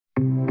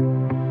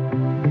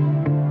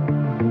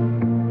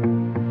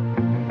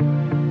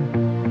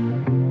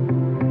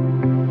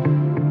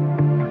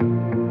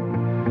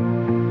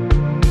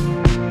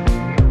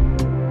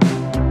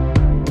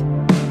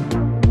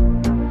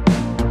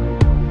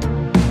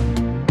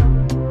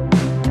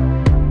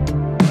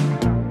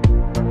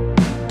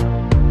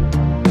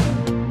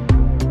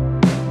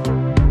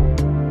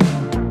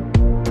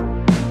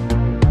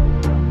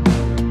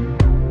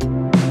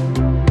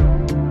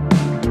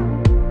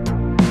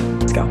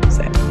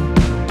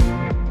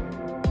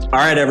All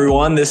right,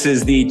 everyone. This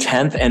is the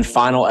 10th and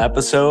final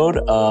episode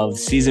of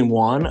season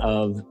 1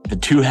 of the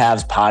Two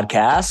Halves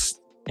podcast.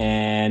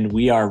 And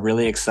we are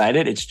really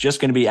excited. It's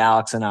just going to be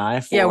Alex and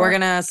I. We're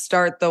going to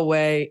start the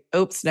way.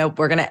 We're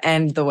going to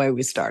end the way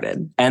we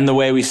started.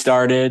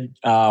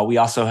 We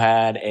also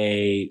had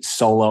a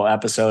solo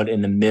episode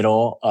in the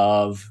middle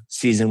of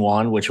season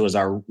 1, which was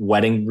our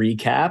wedding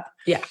recap.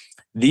 Yeah.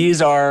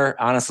 These are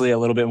honestly a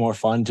little bit more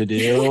fun to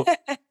do.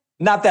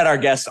 Not that our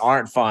guests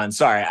aren't fun.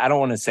 Sorry, I don't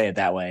want to say it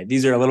that way.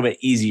 These are a little bit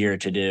easier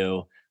to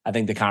do. I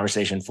think the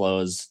conversation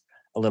flows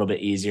a little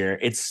bit easier.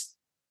 It's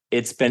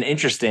been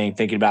interesting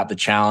thinking about the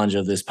challenge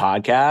of this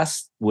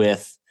podcast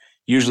with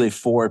usually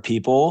 4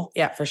 people.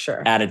 Yeah, for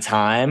sure. At a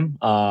time.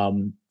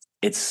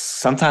 It's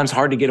sometimes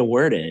hard to get a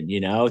word in,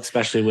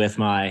 especially with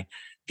my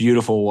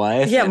beautiful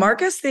wife. Yeah,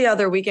 Marcus the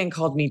other weekend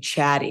called me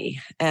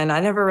chatty, and I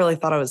never really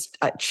thought I was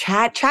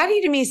chatty.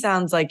 To me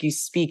sounds like you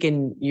speak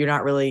and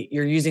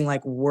you're using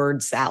like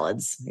word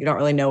salads. You don't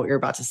really know what you're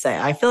about to say.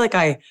 I feel like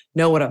I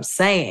know what I'm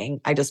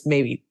saying. I just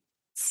maybe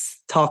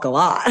talk a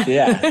lot.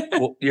 Yeah,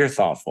 well, you're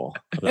thoughtful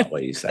about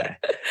what you say.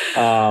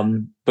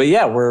 But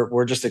yeah,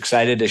 we're just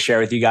excited to share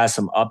with you guys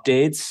some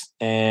updates,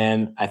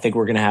 and I think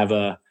we're going to have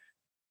a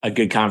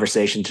good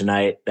conversation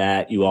tonight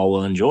that you all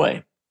will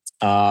enjoy.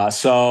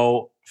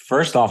 So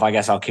first off, I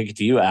guess I'll kick it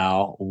to you,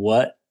 Al.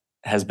 What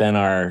has been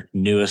our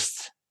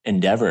newest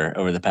endeavor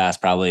over the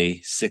past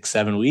probably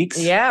 6-7 weeks?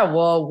 Yeah,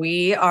 well,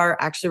 we are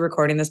actually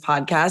recording this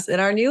podcast in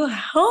our new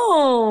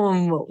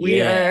home.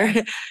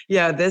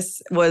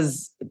 This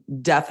was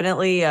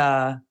definitely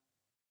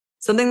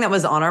something that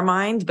was on our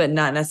mind, but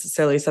not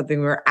necessarily something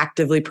we were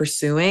actively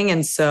pursuing.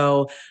 And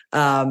so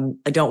I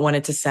don't want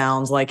it to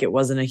sound like it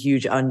wasn't a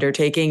huge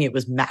undertaking. It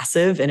was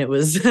massive and it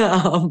was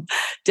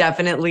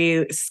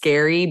definitely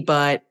scary,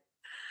 but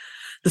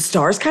the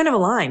stars kind of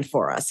aligned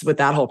for us with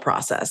that whole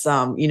process.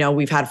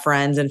 We've had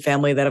friends and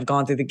family that have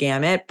gone through the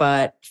gamut,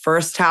 but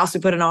first house we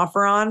put an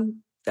offer on,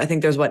 I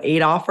think there's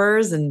 8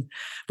 offers, and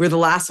we're the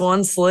last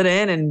one, slid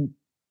in and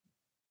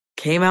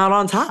came out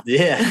on top.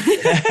 Yeah.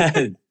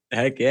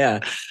 Heck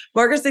yeah.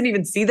 Marcus didn't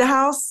even see the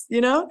house,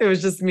 it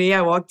was just me.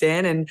 I walked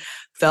in and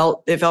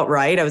it felt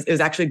right. It was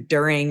actually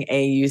during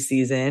AU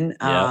season.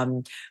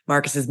 Yep.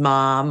 Marcus's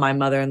mom, my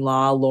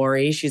mother-in-law,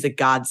 Lori, she's a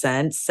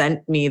godsend,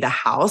 sent me the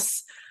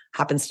house.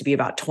 Happens to be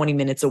about 20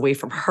 minutes away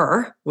from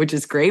her, which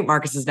is great.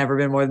 Marcus has never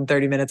been more than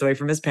 30 minutes away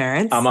from his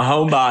parents. I'm a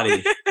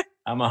homebody.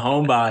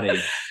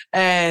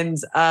 And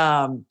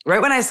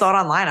right when I saw it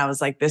online, I was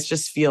like, this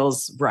just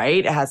feels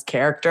right. It has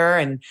character.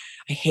 And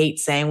I hate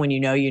saying when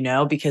you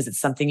know, because it's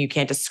something you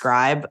can't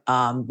describe,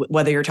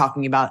 whether you're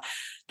talking about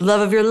the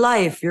love of your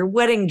life, your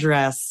wedding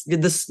dress,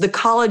 the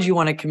college you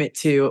want to commit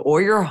to, or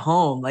your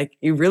home. Like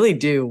you really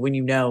do when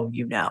you know.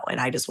 And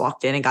I just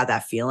walked in and got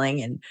that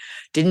feeling and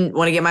didn't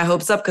want to get my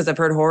hopes up because I've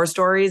heard horror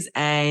stories,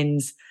 and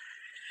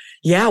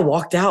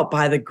walked out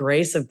by the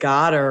grace of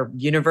God or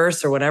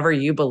universe or whatever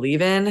you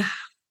believe in,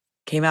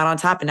 came out on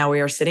top. And now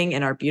we are sitting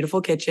in our beautiful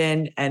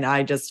kitchen, and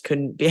I just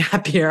couldn't be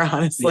happier,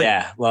 honestly.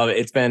 Yeah, love it.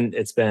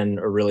 It's been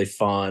a really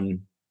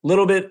fun,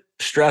 little bit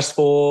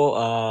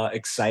stressful,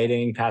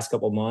 exciting past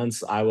couple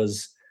months. I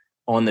was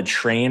on the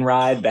train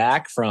ride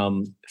back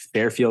from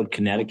Fairfield,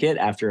 Connecticut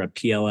after a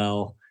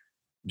PLL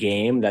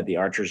game that the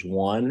Archers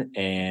won,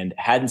 and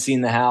hadn't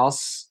seen the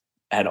house.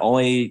 Had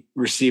only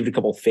received a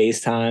couple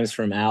FaceTimes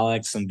from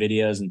Alex, some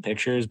videos and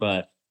pictures,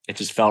 but it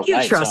just felt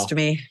right. You trust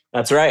me.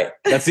 That's right.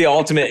 That's the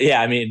ultimate.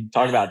 Yeah, I mean,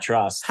 talk about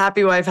trust.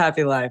 Happy wife,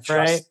 happy life,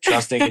 right?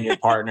 Trusting in your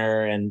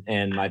partner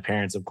and my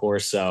parents, of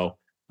course. So,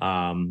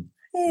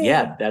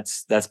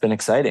 that's been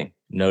exciting,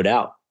 no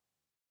doubt.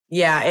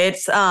 Yeah,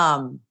 it's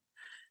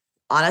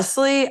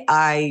honestly,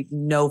 I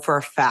know for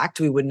a fact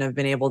we wouldn't have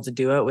been able to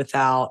do it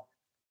without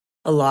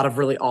a lot of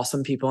really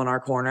awesome people in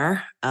our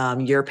corner.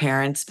 Your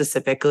parents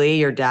specifically,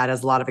 your dad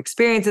has a lot of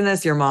experience in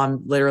this. Your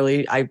mom,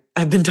 literally,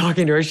 I've been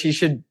talking to her. She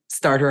should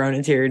start her own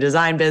interior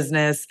design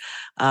business.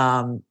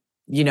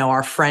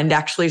 Our friend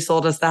actually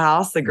sold us the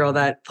house, the girl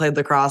that played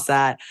lacrosse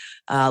at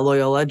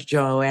Loyola,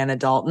 Joanna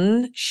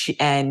Dalton.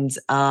 And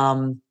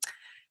then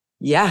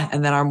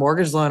our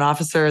mortgage loan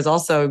officer is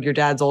also your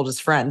dad's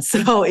oldest friend.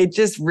 So it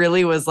just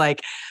really was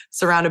like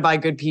surrounded by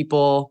good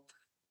people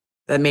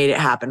that made it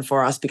happen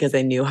for us because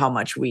they knew how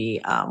much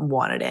we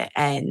wanted it.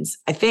 And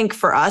I think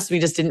for us, we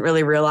just didn't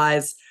really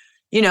realize,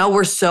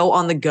 we're so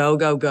on the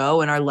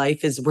go. And our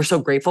life we're so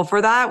grateful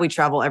for that. We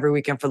travel every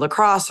weekend for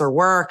lacrosse or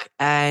work.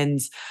 And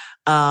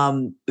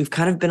we've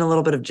kind of been a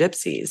little bit of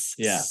gypsies.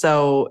 Yeah.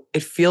 So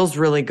it feels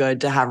really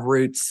good to have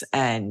roots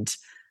and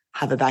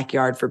have a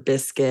backyard for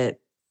Biscuit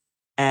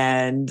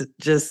and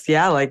just,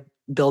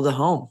 build a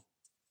home.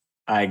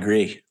 I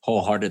agree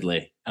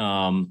wholeheartedly.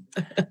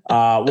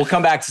 We'll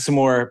come back to some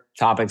more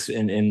topics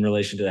in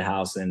relation to the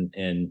house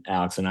and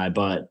Alex and I,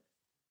 but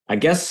I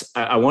guess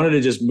I wanted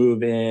to just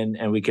move in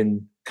and we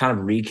can kind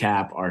of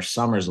recap our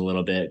summers a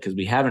little bit because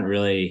we haven't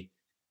really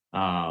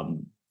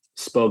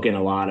spoken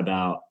a lot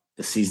about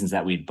the seasons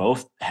that we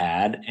both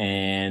had.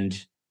 And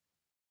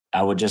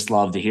I would just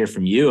love to hear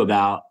from you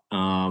about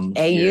AU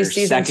your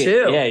season second,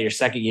 2. Yeah, your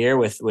second year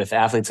with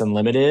Athletes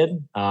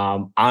Unlimited.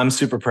 I'm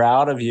super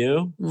proud of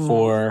you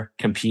for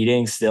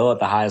competing still at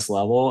the highest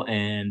level.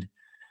 And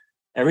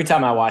every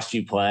time I watched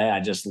you play, I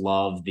just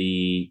love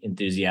the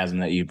enthusiasm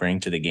that you bring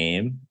to the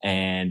game.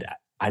 And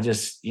I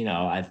just,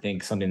 I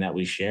think something that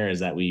we share is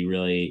that we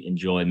really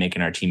enjoy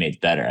making our teammates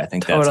better. I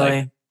think that's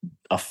like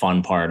a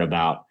fun part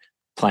about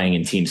playing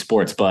in team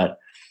sports. But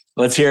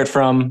let's hear it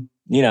from,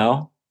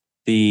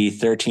 the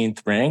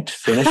 13th ranked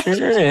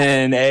finisher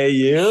in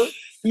AU.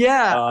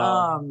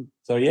 Yeah.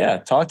 So yeah,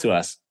 talk to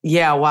us.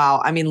 Yeah.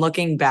 Wow. I mean,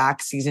 looking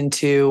back, season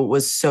 2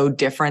 was so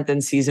different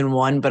than season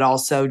 1, but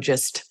also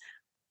just,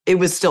 it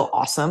was still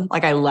awesome.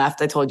 Like I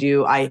left, I told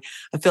you, I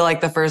feel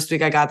like the first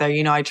week I got there,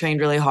 I trained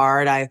really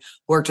hard. I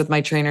worked with my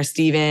trainer,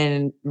 Steven,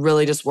 and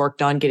really just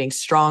worked on getting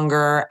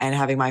stronger and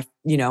having my,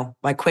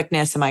 my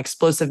quickness and my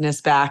explosiveness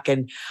back.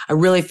 And I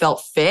really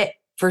felt fit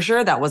for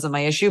sure. That wasn't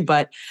my issue,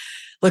 but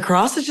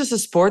lacrosse is just a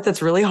sport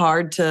that's really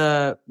hard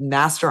to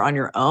master on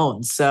your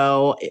own.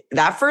 So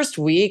that first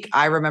week,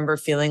 I remember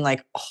feeling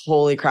like,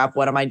 holy crap,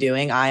 what am I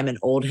doing? I'm an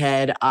old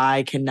head.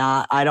 I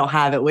don't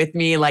have it with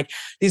me. Like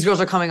these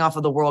girls are coming off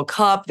of the World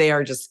Cup. They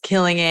are just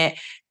killing it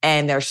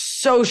and they're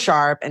so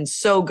sharp and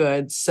so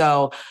good.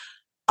 So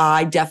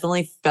I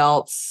definitely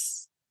felt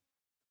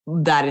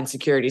that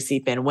insecurity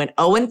seep in. Went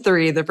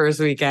 0-3 the first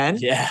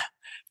weekend. Yeah,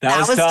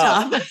 that was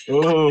tough.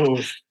 Ooh.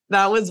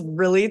 That was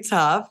really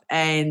tough.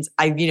 And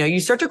you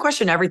start to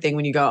question everything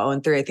when you go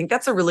 0-3. I think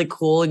that's a really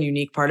cool and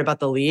unique part about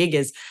the league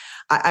is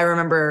I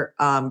remember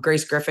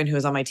Grace Griffin, who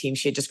was on my team,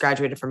 she had just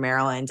graduated from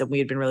Maryland and we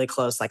had been really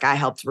close. Like I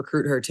helped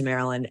recruit her to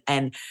Maryland.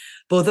 And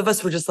both of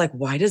us were just like,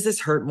 why does this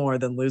hurt more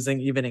than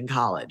losing even in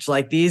college?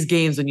 Like these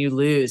games, when you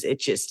lose,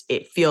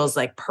 it feels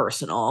like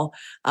personal.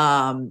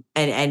 And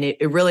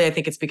it really, I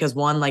think it's because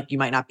 1, like you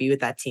might not be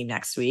with that team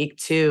next week.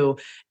 2,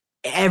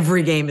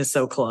 every game is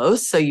so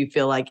close. So you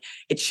feel like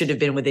it should have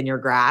been within your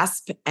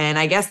grasp. And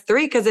I guess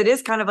 3, because it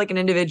is kind of like an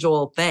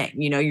individual thing.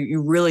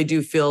 You really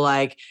do feel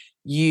like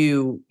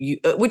you,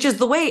 which is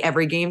the way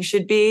every game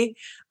should be.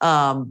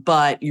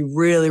 But you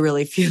really,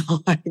 really feel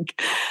like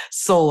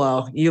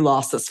solo, you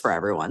lost this for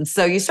everyone.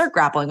 So you start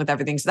grappling with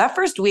everything. So that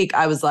first week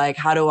I was like,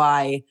 how do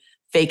I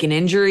fake an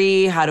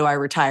injury? How do I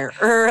retire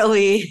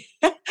early?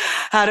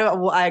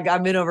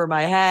 I'm in over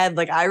my head.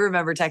 Like I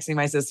remember texting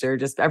my sister,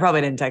 I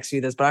probably didn't text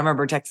you this, but I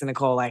remember texting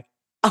Nicole like,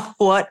 oh,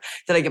 what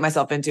did I get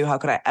myself into? How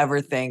could I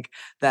ever think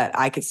that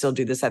I could still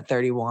do this at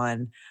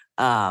 31?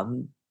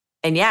 And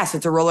yeah, so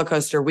it's a roller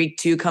coaster. Week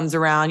 2 comes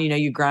around,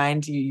 you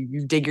grind,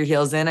 you dig your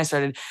heels in. I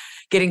started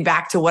getting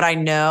back to what I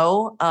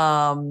know.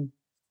 And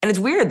it's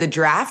weird. The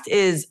draft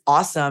is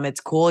awesome.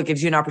 It's cool. It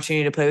gives you an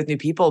opportunity to play with new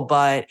people,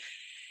 but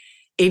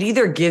it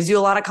either gives you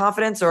a lot of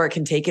confidence or it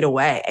can take it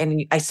away.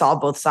 And I saw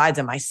both sides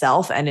in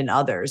myself and in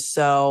others.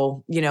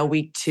 So,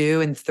 week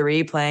 2 and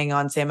 3 playing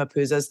on Sam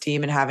Apuzzo's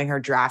team and having her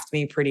draft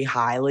me pretty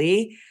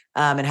highly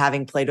and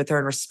having played with her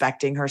and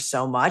respecting her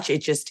so much, it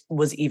just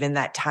was even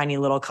that tiny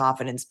little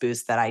confidence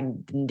boost that I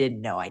didn't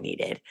know I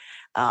needed.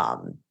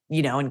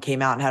 And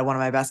came out and had one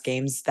of my best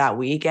games that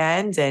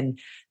weekend and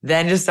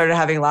then just started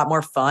having a lot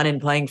more fun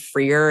and playing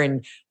freer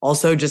and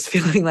also just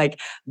feeling like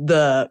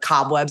the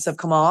cobwebs have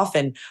come off.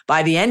 And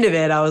by the end of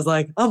it, I was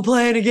like, I'm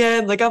playing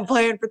again. Like I'm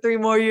playing for 3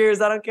 more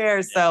years. I don't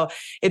care. So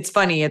it's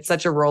funny. It's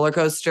such a roller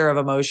coaster of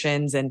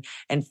emotions and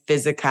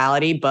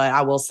physicality. But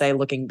I will say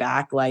looking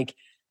back, like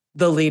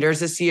the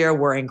leaders this year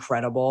were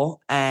incredible.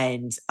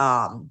 And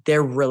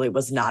there really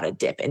was not a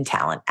dip in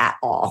talent at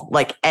all.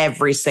 Like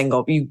every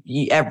single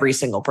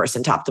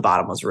person top to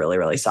bottom was really,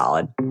 really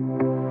solid.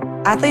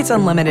 Athletes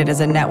Unlimited is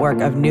a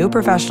network of new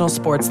professional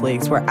sports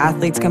leagues where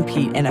athletes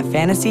compete in a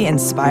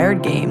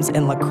fantasy-inspired games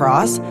in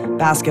lacrosse,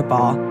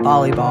 basketball,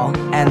 volleyball,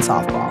 and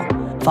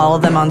softball. Follow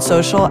them on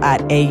social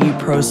at AU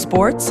Pro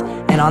Sports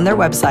and on their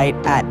website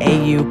at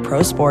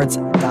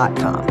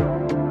auprosports.com.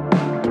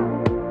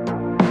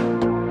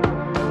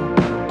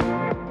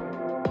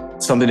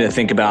 Something to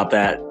think about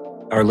that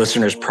our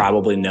listeners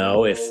probably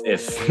know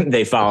if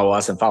they follow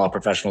us and follow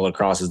professional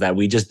lacrosse is that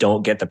we just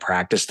don't get the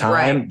practice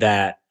time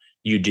that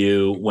you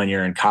do when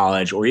you're in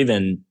college or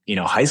even,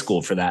 high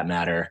school for that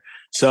matter.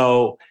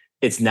 So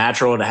it's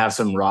natural to have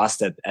some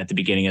rust at the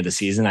beginning of the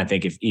season. I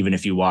think even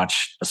if you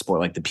watch a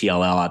sport like the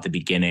PLL at the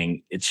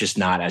beginning, it's just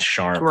not as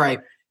sharp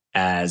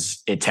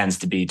as it tends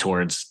to be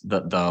towards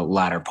the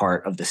latter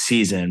part of the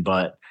season.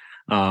 But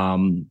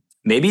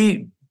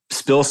maybe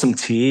spill some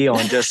tea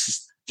on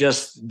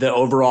just the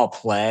overall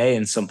play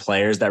and some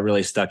players that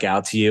really stuck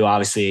out to you.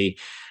 Obviously,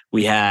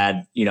 we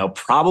had,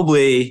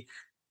 probably,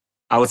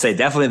 I would say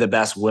definitely the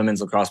best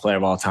women's lacrosse player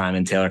of all time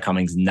in Taylor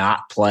Cummings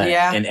not play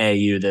in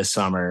AU this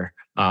summer.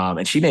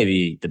 And she may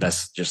be the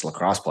best just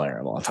lacrosse player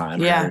of all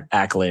time. Yeah. Her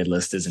accolade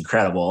list is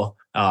incredible.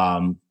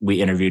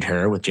 We interviewed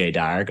her with Jay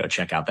Dyer. Go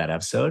check out that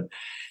episode.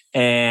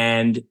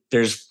 And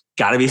there's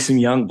got to be some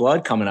young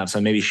blood coming up.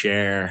 So maybe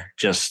share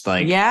just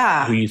like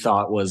who you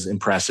thought was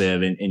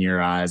impressive in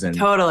your eyes. And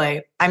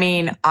totally. I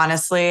mean,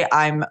 honestly,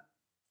 I'm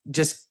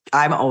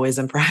I'm always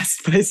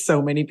impressed by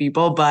so many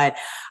people, but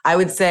I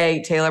would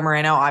say Taylor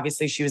Moreno,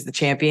 obviously she was the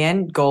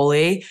champion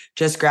goalie,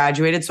 just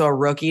graduated. So a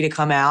rookie to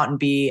come out and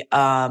be,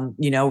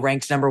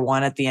 ranked number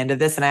 1 at the end of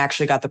this. And I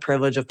actually got the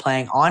privilege of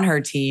playing on her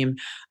team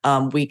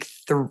week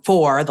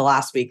 4, the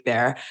last week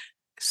there.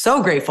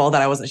 So grateful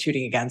that I wasn't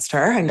shooting against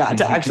her and got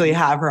to actually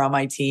have her on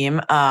my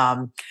team.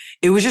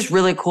 It was just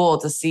really cool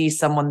to see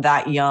someone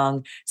that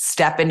young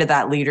step into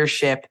that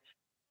leadership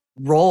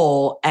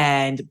role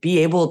and be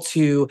able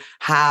to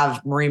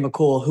have Marie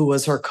McCool, who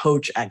was her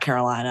coach at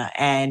Carolina,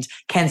 and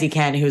Kenzie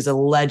Ken, who's a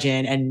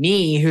legend, and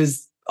me,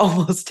 who's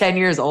almost 10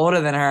 years older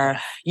than her,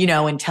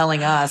 and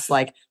telling us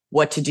like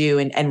what to do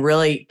and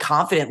really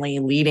confidently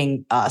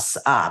leading us.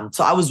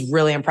 So I was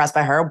really impressed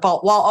by her,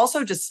 but while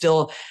also just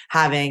still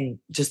having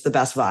just the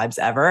best vibes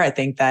ever. I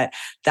think that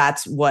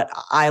that's what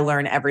I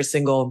learn every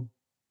single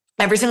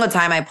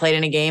time I played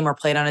in a game or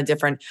played on a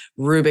different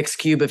Rubik's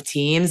Cube of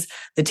teams.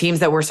 The teams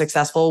that were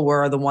successful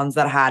were the ones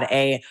that had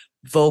a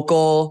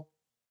vocal,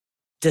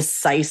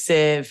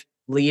 decisive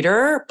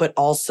leader, but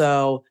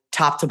also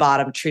top to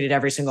bottom treated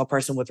every single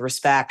person with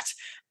respect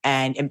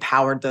and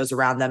empowered those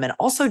around them. And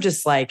also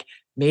just like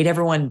made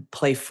everyone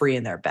play free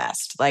in their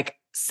best. Like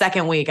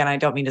second week, and I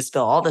don't mean to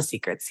spill all the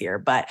secrets here,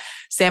 but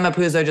Sam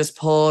Apuzzo just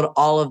pulled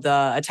all of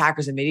the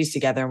attackers and middies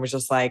together and was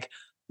just like,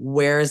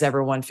 where does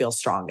everyone feel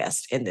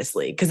strongest in this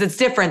league? Because it's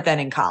different than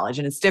in college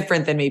and it's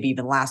different than maybe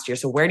even last year.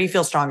 So where do you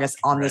feel strongest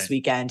on this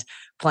weekend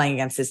playing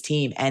against this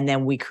team? And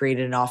then we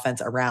created an offense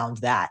around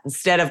that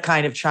instead of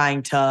kind of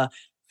trying to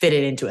fit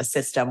it into a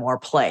system or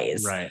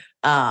plays. Right.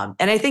 And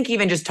I think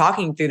even just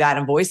talking through that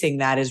and voicing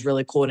that is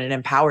really cool. And it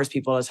empowers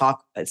people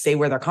to say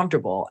where they're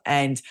comfortable.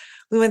 And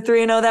we went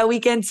 3-0 that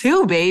weekend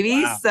too,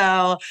 baby. Wow.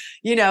 So,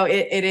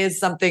 it is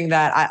something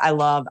that I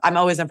love. I'm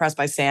always impressed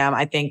by Sam.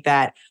 I think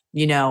that,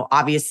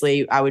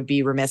 obviously I would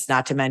be remiss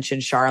not to mention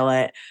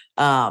Charlotte.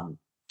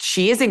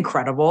 She is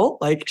incredible.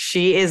 Like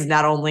she is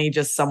not only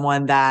just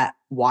someone that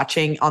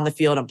watching on the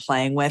field and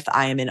playing with,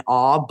 I am in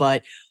awe,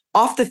 but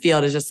off the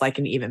field is just like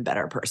an even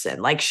better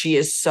person. Like she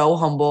is so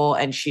humble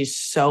and she's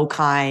so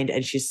kind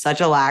and she's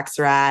such a lax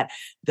rat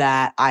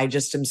that I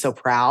just am so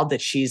proud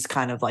that she's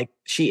kind of like,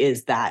 she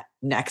is that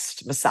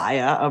next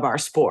messiah of our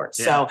sport.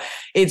 Yeah. So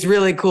it's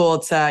really cool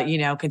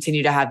to,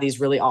 continue to have these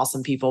really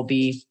awesome people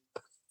be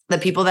the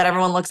people that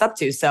everyone looks up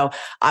to. So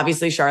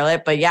obviously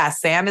Charlotte, but yeah,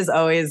 Sam is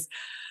always,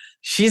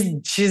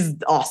 she's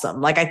awesome.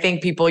 Like I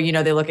think people,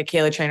 they look at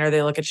Kayla Trainer,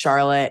 they look at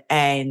Charlotte,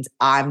 and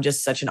I'm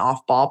just such an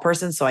off-ball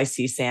person. So I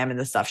see Sam and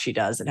the stuff she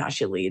does and how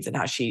she leads and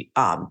how she,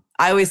 I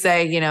always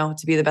say,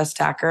 to be the best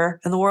attacker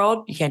in the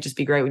world, you can't just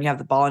be great when you have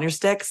the ball on your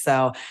stick.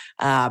 So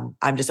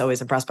I'm just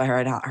always impressed by her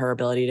and her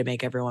ability to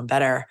make everyone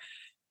better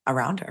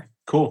around her.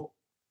 Cool.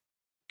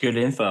 Good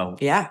info.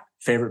 Yeah.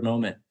 Favorite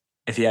moment,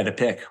 if you had to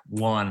pick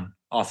one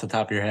off the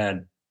top of your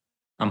head?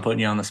 I'm putting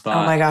you on the spot.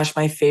 Oh my gosh,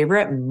 my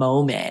favorite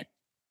moment.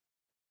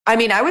 I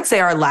mean, I would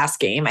say our last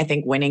game. I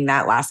think winning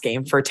that last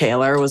game for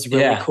Taylor was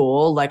really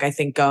cool. Like I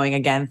think going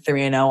again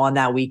 3-0 on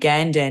that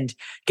weekend and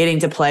getting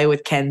to play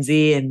with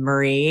Kenzie and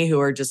Marie, who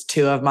are just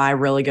two of my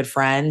really good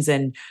friends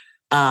and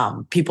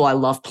people I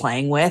love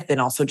playing with, and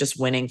also just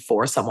winning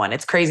for someone.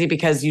 It's crazy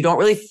because you don't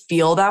really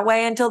feel that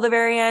way until the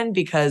very end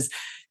because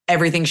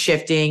everything's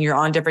shifting. You're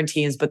on different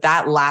teams. But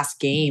that last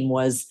game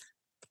was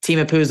Team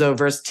Apuzzo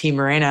versus Team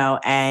Moreno,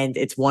 and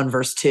it's 1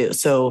 versus 2.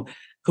 So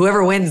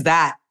whoever wins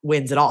that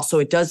wins it all. So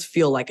it does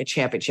feel like a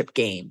championship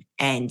game.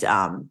 And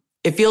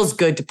it feels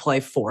good to play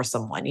for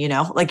someone,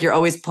 like you're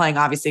always playing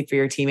obviously for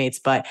your teammates,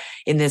 but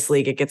in this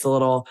league, it gets a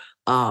little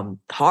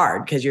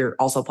hard because you're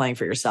also playing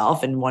for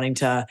yourself and wanting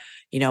to,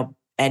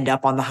 end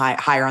up on the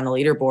higher on the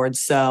leaderboard.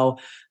 So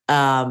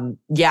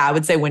I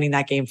would say winning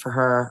that game for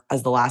her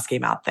as the last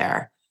game out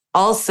there.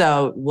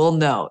 Also, we'll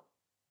note,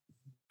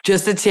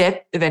 just a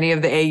tip, if any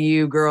of the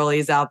AU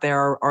girlies out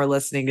there are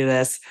listening to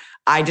this,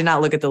 I did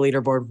not look at the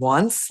leaderboard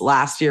once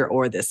last year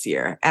or this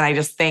year. And I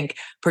just think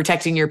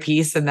protecting your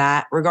peace in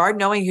that regard,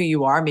 knowing who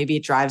you are, maybe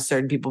it drives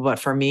certain people. But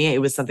for me,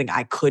 it was something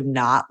I could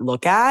not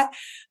look at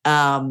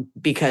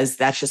because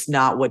that's just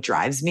not what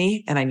drives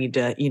me. And I need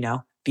to,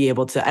 be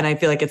able to. And I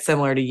feel like it's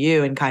similar to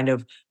you and kind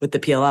of with the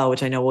PLL,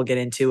 which I know we'll get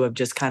into, of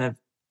just kind of,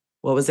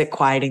 what was it?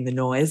 Quieting the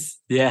noise.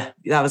 Yeah.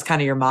 That was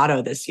kind of your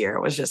motto this year.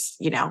 It was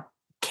just,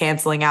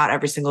 canceling out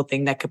every single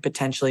thing that could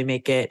potentially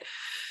make it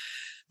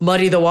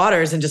muddy the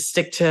waters and just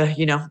stick to,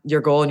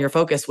 your goal and your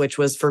focus, which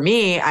was for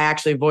me, I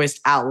actually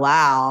voiced out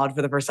loud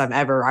for the first time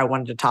ever. I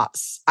wanted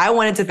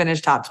to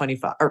finish top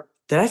 25, or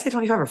did I say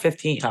 25 or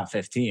 15? Top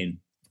 15.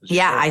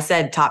 Yeah, I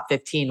said top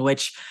 15,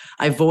 which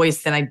I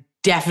voiced, and I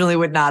definitely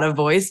would not have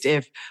voiced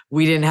if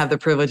we didn't have the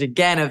privilege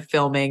again of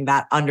filming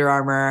that Under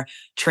Armour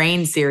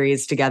train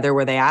series together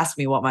where they asked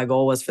me what my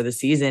goal was for the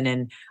season.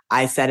 And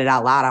I said it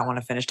out loud. I want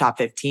to finish top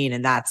 15.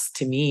 And that's,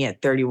 to me,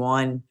 at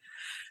 31,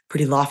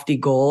 pretty lofty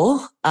goal.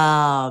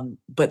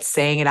 But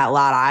saying it out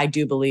loud, I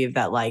do believe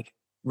that like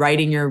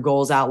writing your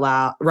goals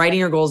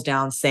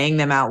down, saying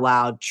them out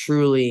loud,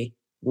 truly,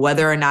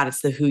 whether or not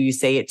it's who you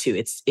say it to,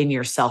 it's in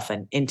yourself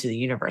and into the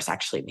universe,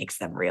 actually makes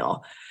them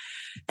real.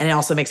 And it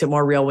also makes it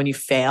more real when you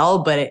fail,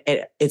 but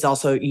it's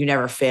also, you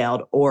never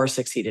failed or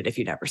succeeded if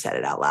you never said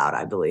it out loud,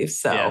 I believe.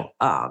 So,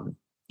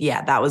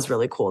 that was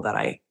really cool that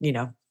I,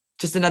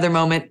 just another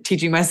moment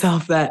teaching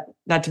myself that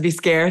not to be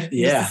scared,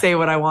 just to say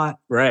what I want.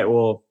 Right.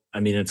 Well, I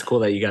mean, it's cool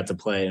that you got to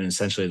play in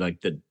essentially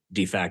like the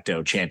de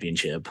facto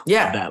championship of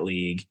that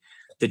league.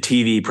 The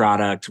TV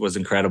product was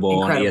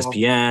incredible. On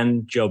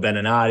ESPN, Joe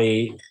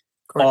Beninati,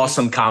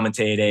 awesome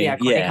commentating. Yeah,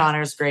 Courtney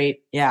Connor's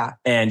great. Yeah.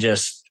 And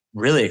just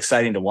really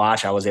exciting to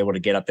watch. I was able to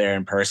get up there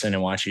in person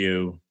and watch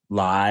you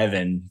live,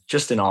 and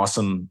just an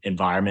awesome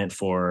environment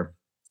for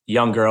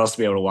young girls to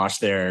be able to watch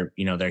their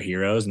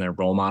heroes and their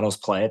role models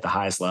play at the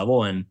highest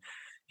level. And,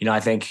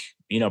 I think,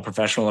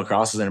 professional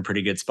lacrosse is in a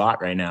pretty good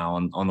spot right now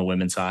on the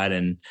women's side.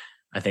 And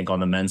I think on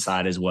the men's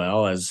side as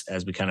well, as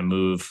we kind of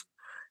move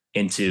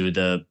into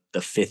the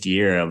fifth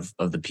year of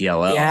the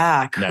PLL.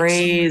 Yeah.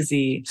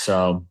 Crazy.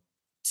 So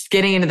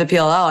getting into the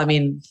PLL, I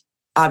mean,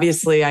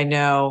 obviously I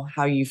know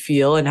how you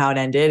feel, and how it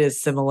ended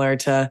is similar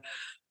to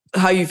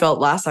how you felt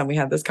last time we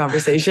had this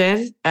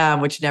conversation,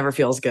 which never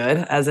feels good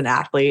as an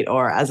athlete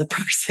or as a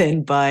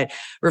person. But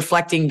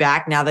reflecting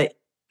back now that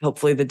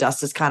hopefully the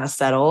dust is kind of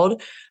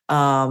settled,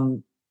 how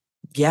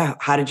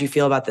did you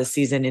feel about this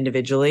season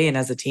individually and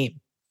as a team?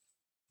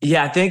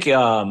 Yeah, I think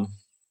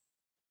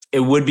it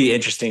would be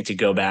interesting to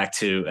go back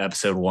to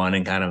episode 1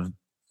 and kind of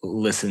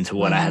listen to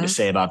what I had to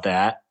say about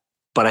that.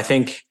 But I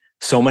think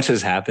so much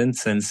has happened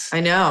since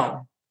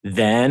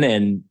then.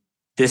 And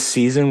this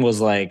season was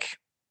like,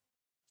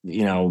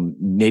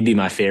 maybe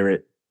my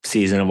favorite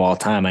season of all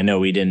time. I know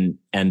we didn't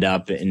end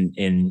up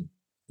in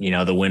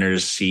the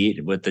winner's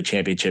seat with the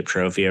championship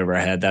trophy over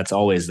our head. That's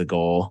always the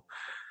goal.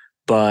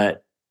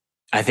 But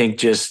I think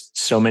just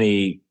so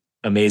many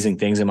amazing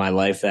things in my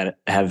life that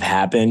have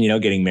happened,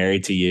 getting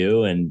married to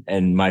you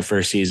and my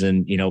first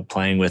season,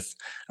 playing with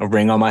a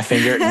ring on my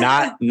finger,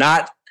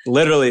 not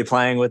literally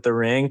playing with the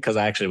ring, because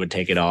I actually would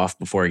take it off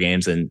before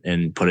games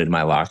and put it in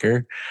my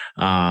locker.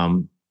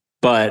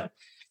 But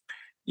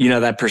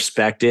that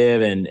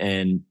perspective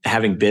and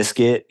having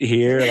Biscuit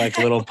here, like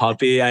a little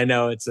puppy, I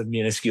know it's a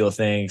minuscule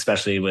thing,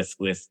 especially with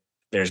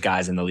there's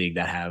guys in the league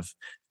that have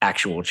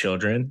actual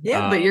children.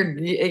 Yeah, but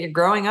you're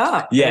growing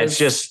up. Yeah, it's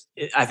just,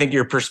 I think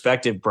your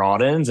perspective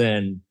broadens,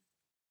 and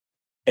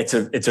it's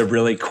a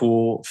really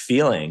cool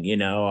feeling,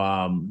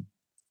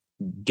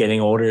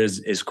 getting older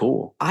is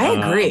cool. I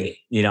agree.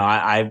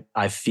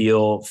 I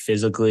feel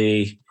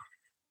physically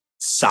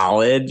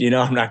solid.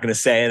 I'm not going to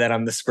say that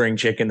I'm the spring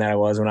chicken that I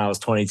was when I was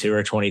 22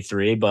 or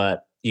 23,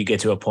 but you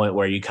get to a point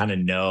where you kind of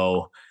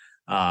know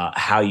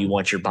how you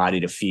want your body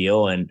to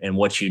feel and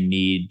what you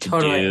need to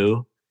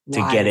do to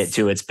get it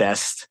to its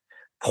best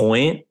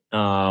point.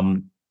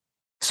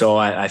 So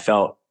I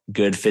felt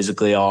good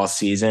physically all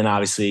season.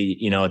 Obviously,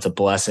 it's a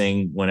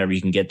blessing whenever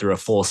you can get through a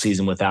full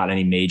season without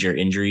any major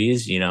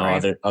injuries,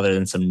 other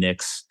than some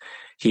nicks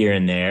here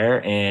and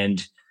there.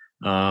 And,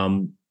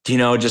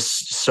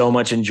 just so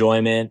much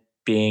enjoyment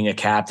being a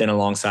captain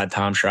alongside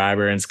Tom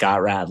Schreiber and Scott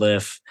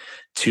Ratliff,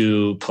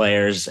 two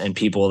players and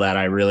people that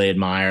I really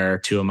admire,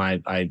 two of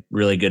my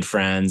really good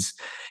friends,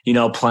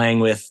 playing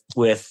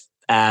with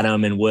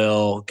Adam and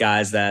Will,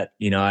 guys that,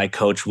 I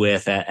coach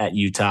with at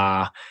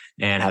Utah,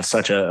 and have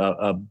such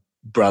a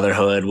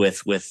brotherhood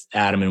with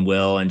Adam and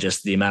Will, and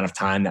just the amount of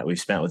time that we've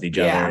spent with each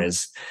other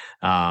is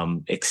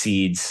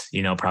exceeds,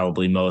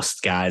 probably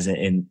most guys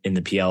in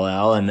the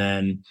PLL. And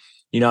then,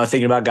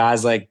 thinking about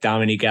guys like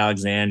Dominique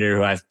Alexander,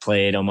 who I've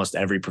played almost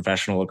every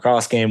professional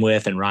lacrosse game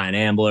with, and Ryan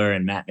Ambler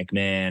and Matt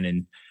McMahon.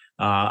 And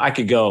I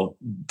could go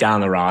down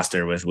the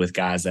roster with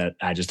guys that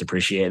I just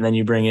appreciate. And then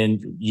you bring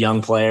in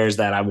young players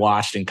that I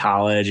watched in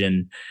college,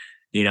 and,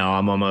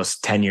 I'm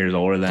almost 10 years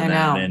older than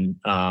them.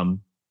 And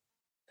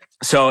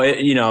so,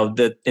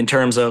 in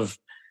terms of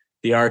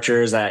the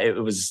Archers,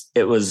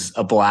 it was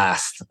a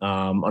blast.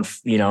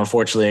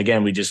 Unfortunately,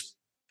 again, we just,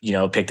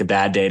 picked a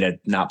bad day to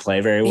not play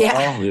very well.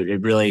 Yeah.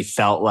 It really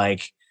felt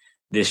like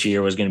this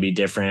year was going to be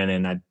different.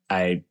 And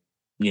I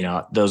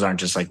those aren't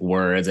just like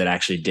words. It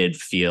actually did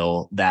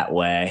feel that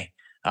way,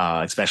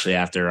 especially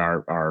after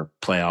our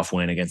playoff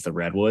win against the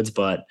Redwoods.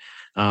 But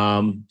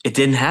it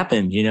didn't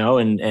happen,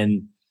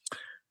 and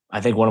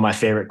I think one of my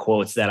favorite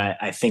quotes that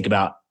I think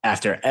about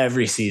after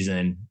every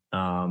season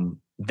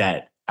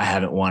that I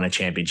haven't won a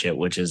championship,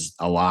 which is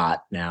a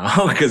lot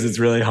now because it's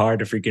really hard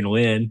to freaking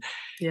win.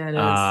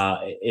 Yeah,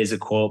 it is a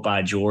quote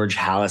by George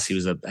Halas.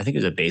 I think he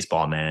was a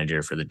baseball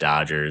manager for the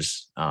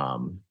Dodgers.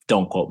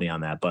 Don't quote me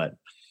on that, but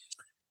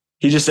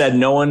he just said,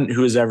 no one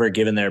who has ever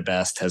given their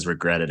best has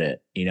regretted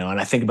it, and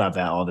I think about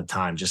that all the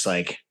time. Just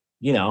like,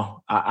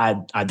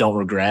 I don't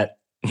regret,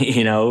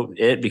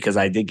 it, because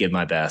I did give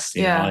my best,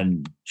 you know,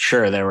 and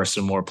sure, there were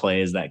some more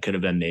plays that could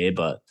have been made,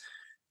 but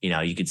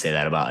you could say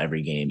that about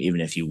every game,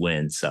 even if you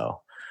win.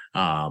 So,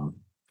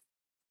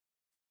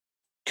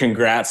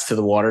 congrats to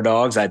the Water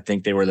Dogs. I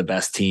think they were the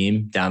best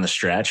team down the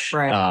stretch.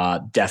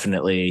 Right.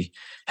 Definitely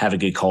have a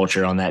good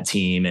culture on that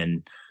team.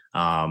 And,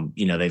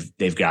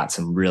 they've got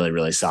some really,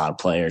 really solid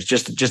players,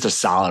 just a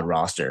solid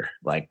roster,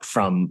 like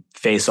from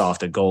face off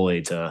to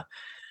goalie to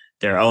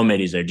their O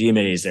middies, their D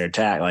middies, their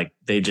attack. Like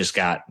they just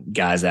got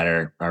guys that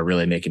are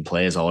really making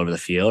plays all over the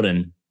field,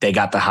 and they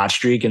got the hot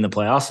streak in the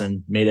playoffs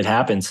and made it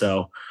happen.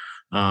 So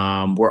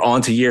we're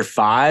on to year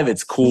 5.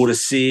 It's cool to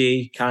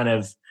see kind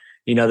of,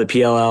 the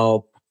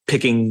PLL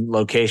picking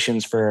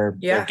locations for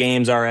their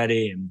games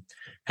already and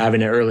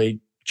having an early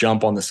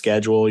jump on the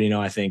schedule.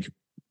 I think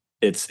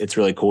it's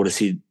really cool to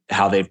see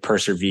how they've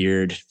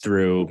persevered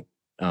through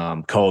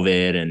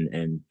COVID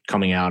and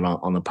coming out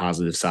on the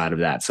positive side of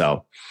that.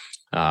 So,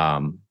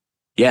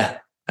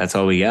 that's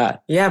all we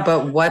got. Yeah,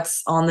 but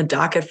what's on the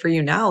docket for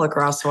you now,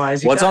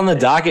 lacrosse-wise? What's on the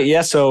docket?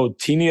 Yeah, so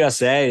Team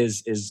USA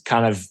is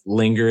kind of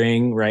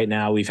lingering right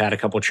now. We've had a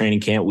couple training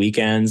camp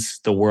weekends.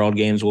 The World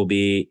Games will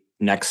be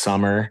next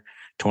summer,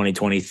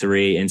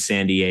 2023 in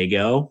San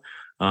Diego.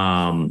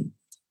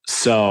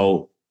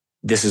 So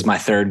this is my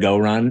third go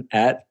run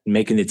at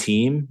making the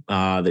team.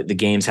 The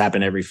games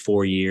happen every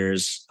 4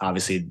 years.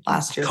 Obviously,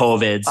 last year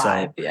COVID.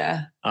 5,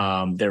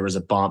 so there was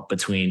a bump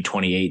between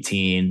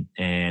 2018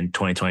 and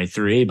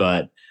 2023,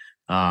 but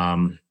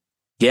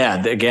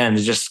again,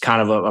 it's just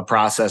kind of a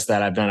process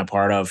that I've been a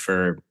part of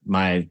for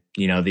my,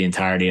 the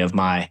entirety of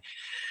my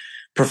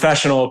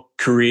professional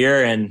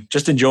career, and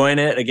just enjoying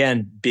it.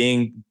 Again,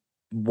 being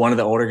one of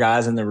the older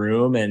guys in the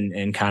room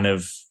and kind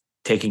of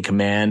taking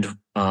command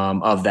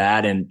of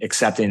that and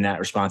accepting that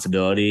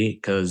responsibility,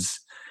 because,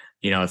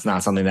 it's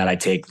not something that I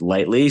take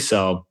lightly.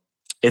 So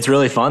it's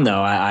really fun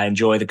though. I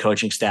enjoy the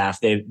coaching staff.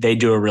 They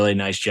do a really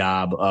nice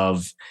job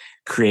of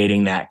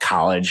creating that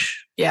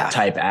college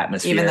type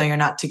atmosphere. Even though you're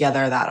not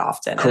together that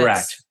often.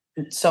 Correct.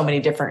 So many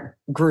different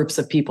groups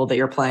of people that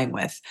you're playing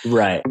with.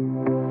 Right.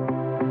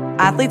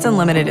 Athletes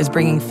Unlimited is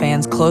bringing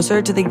fans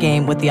closer to the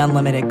game with the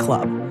Unlimited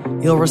Club.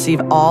 You'll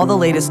receive all the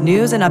latest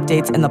news and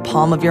updates in the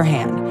palm of your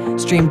hand,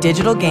 stream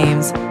digital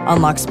games,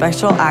 unlock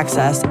special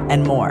access,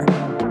 and more.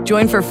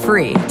 Join for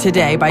free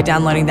today by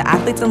downloading the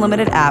Athletes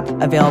Unlimited app,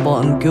 available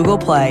in Google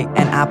Play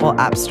and Apple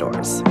App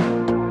Stores.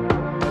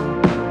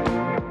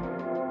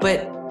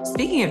 But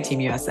speaking of Team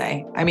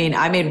USA, I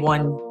made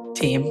one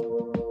team,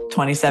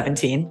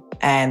 2017,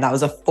 and that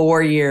was a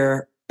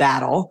 4-year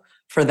battle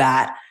for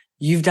that.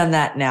 You've done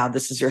that now.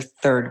 This is your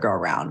third go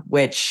round,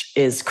 which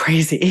is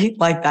crazy.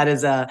 Like that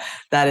is a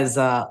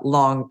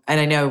long, and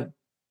I know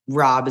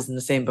Rob is in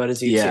the same boat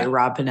as you too,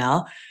 Rob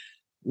Pinnell.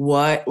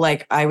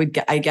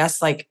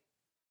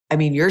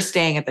 You're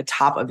staying at the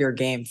top of your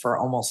game for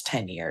almost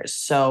 10 years.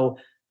 So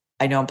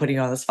I know I'm putting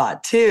you on the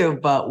spot too,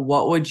 but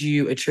what would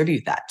you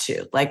attribute that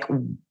to?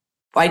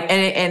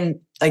 And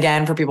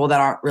again, for people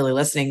that aren't really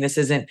listening, this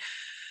isn't,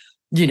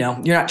 you're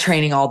not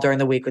training all during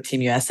the week with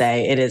Team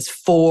USA. It is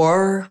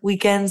 4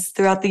 weekends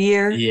throughout the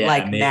year,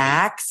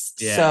 max.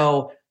 Yeah.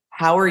 So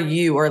how are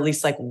you, or at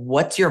least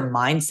what's your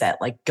mindset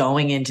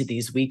going into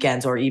these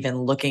weekends, or even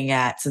looking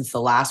at since the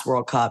last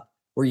World Cup?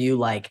 Were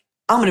you I'm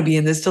going to be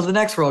in this till the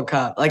next World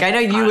Cup? I know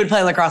you would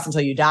play lacrosse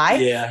until you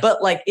die, but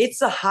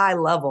it's a high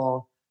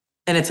level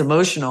and it's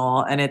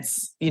emotional and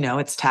it's,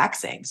 it's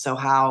taxing. So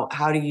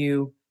how do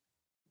you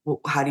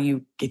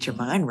get your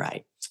mind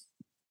right?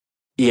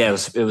 Yeah,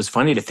 it was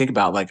funny to think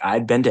about.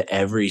 I'd been to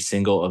every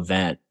single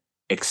event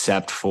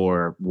except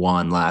for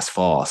one last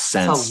fall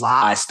since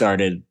I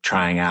started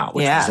trying out,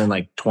 which was in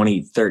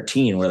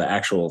 2013, were the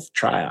actual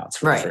tryouts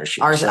for the first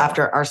year.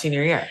 After our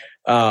senior year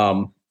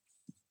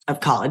of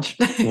college.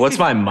 What's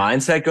my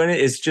mindset going to?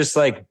 It's just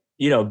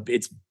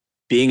it's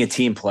being a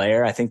team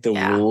player. I think the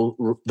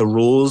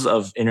rules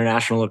of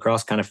international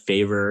lacrosse kind of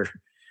favor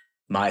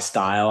my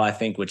style, I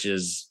think, which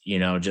is,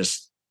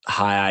 just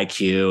high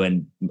IQ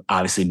and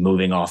obviously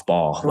moving off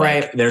ball.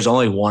 Right. There's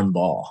only one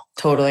ball.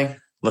 Totally.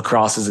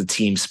 Lacrosse is a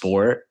team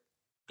sport,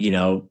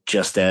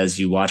 just as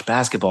you watch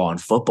basketball and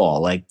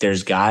football.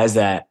 There's guys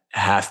that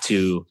have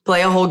to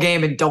play a whole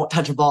game and don't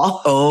touch a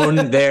ball.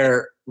 own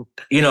their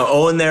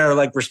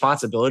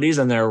responsibilities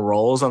and their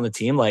roles on the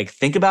team.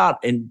 Think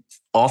about an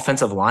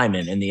offensive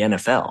lineman in the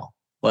NFL.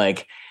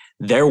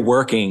 They're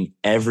working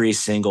every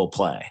single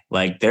play.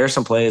 There are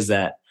some plays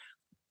that,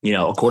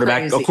 a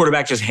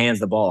quarterback just hands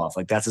the ball off.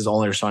 That's his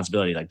only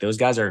responsibility. Those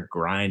guys are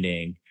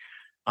grinding.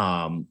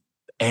 And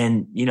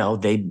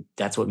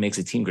that's what makes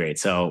a team great.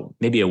 So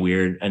maybe a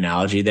weird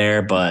analogy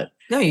there, but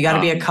no, you got to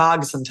be a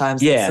cog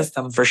sometimes in the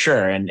system. For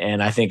sure.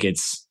 And I think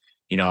it's,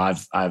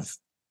 I've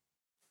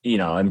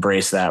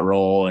embraced that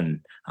role,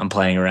 and I'm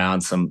playing around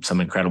some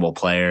incredible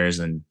players,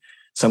 and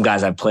some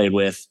guys I've played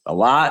with a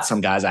lot, some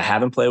guys I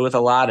haven't played with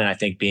a lot. And I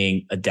think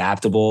being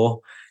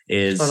adaptable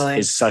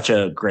is such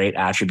a great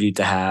attribute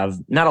to have,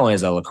 not only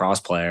as a lacrosse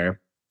player,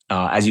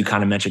 as you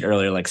kind of mentioned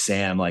earlier,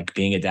 Sam,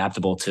 being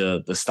adaptable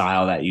to the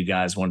style that you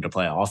guys wanted to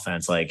play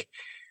offense.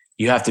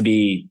 You have to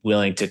be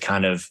willing to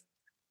kind of,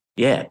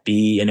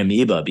 be an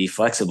amoeba, be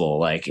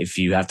flexible. If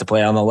you have to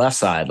play on the left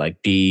side,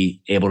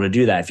 be able to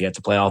do that. If you have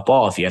to play off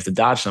ball, if you have to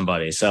dodge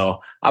somebody.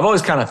 So I've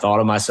always kind of thought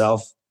of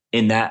myself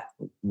in that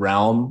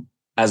realm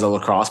as a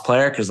lacrosse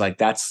player, because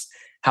that's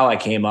how I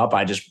came up.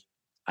 I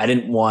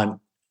didn't want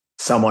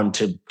someone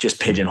to just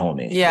pigeonhole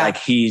me. Yeah.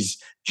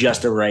 He's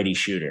just a righty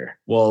shooter.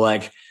 Well,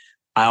 I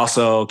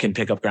also can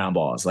pick up ground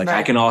balls.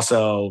 I can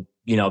also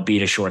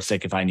beat a short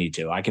stick if I need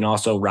to. I can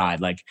also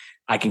ride. Like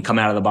I can come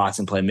out of the box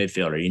and play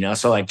midfielder,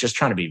 so like just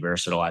trying to be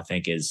versatile, I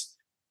think is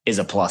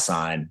a plus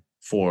sign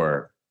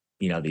for,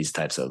 these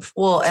types of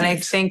Well, and I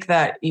teams. think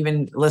that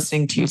even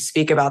listening to you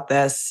speak about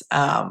this,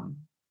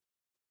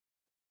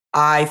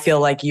 I feel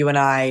like you and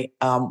I,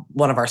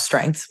 one of our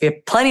strengths, we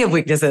have plenty of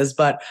weaknesses,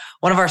 but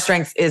one of our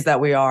strengths is that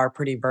we are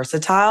pretty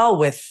versatile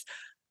with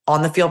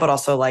on the field, but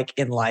also like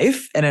in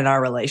life and in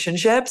our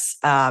relationships.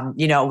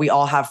 We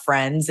all have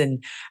friends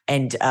and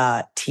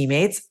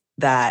teammates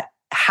that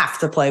have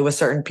to play with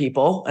certain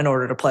people in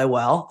order to play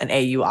well. And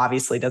AU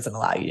obviously doesn't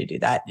allow you to do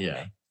that.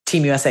 Yeah.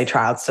 Team USA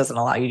tryouts doesn't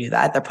allow you to do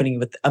that. They're putting you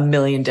with a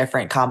million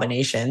different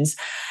combinations.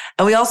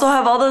 And we also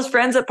have all those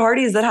friends at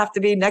parties that have to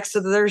be next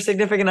to their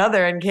significant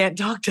other and can't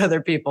talk to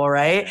other people,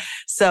 right?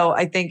 So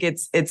I think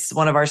it's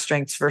one of our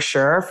strengths for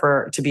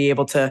sure to be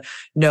able to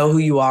know who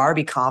you are,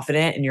 be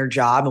confident in your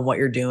job and what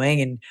you're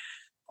doing, and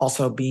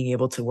also being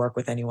able to work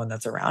with anyone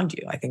that's around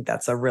you. I think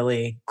that's a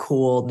really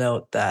cool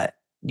note that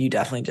you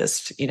definitely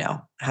just,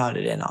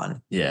 hounded in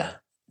on. Yeah.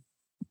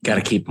 Got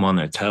to keep them on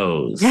their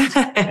toes.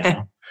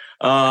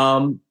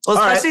 Well,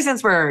 especially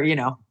since we're,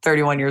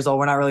 31 years old,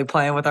 we're not really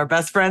playing with our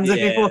best friends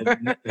anymore.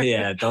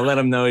 Yeah, don't let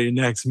them know your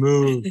next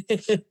move.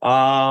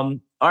 All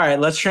right,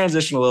 let's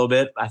transition a little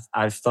bit.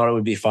 I thought it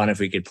would be fun if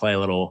we could play a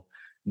little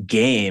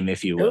game,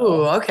 if you will.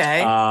 Ooh,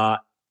 okay.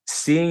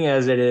 Seeing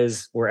as it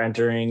is, we're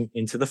entering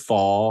into the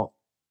fall,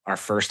 our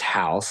first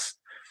house.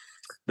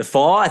 The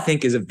fall, I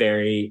think, is a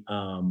very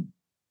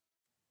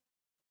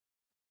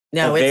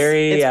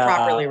it's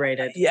properly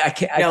rated. Yeah,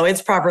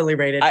 it's properly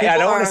rated. I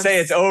don't want to say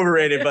it's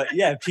overrated, but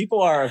yeah,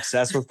 people are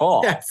obsessed with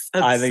fall. Yes,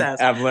 I think,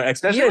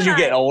 especially as you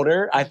get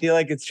older, I feel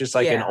like it's just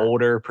like an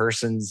older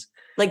person's.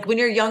 Like when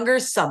you're younger,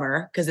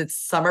 summer, because it's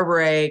summer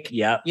break.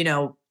 Yeah.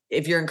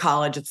 If you're in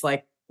college, it's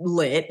like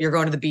lit. You're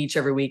going to the beach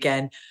every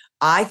weekend.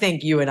 I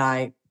think you and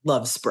I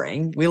love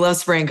spring. We love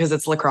spring because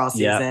it's lacrosse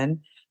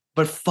season.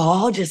 But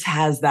fall just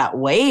has that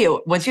way.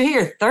 Once you hit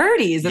your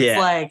 30s, it's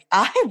like,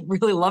 I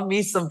really love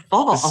me some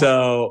fall.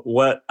 So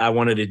what I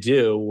wanted to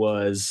do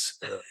was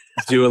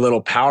do a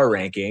little power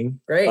ranking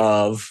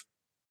of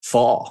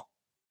fall.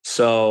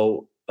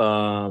 So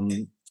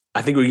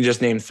I think we can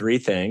just name 3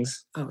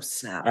 things. Oh,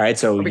 snap. All right.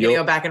 So we're going to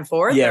go back and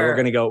forth? Yeah, we're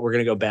going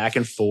to go back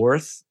and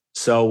forth.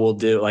 So we'll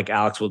do, like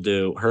Alex will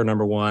do her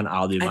number 1.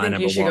 I'll do my number 1. I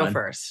think you should go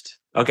first.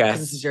 Okay. Because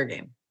this is your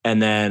game. And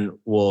then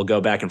we'll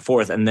go back and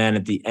forth. And then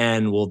at the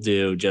end, we'll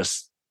do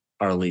just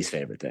our least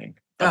favorite thing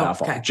about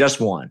fall. Okay. Just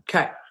one.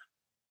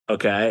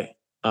 Okay.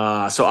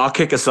 So I'll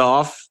kick us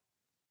off.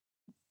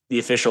 The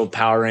official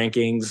power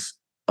rankings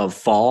of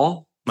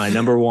fall. My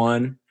number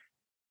 1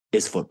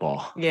 is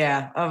football.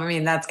 Yeah.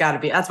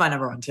 That's my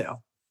number 1 too.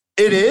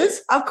 It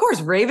is? Of course.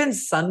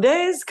 Ravens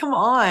Sundays? Come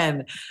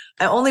on.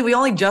 We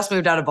only just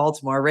moved out of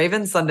Baltimore.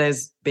 Ravens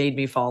Sundays made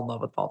me fall in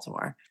love with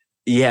Baltimore.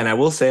 Yeah. And I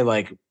will say,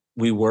 like,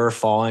 we were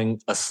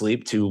falling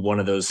asleep to one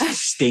of those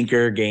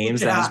stinker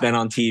games that has been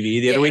on TV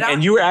the other week.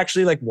 And you were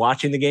actually like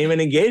watching the game and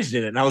engaged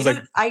in it. And I was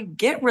like, I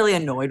get really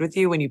annoyed with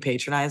you when you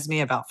patronize me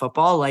about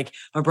football. Like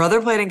my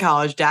brother played in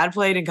college, dad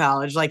played in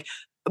college. Like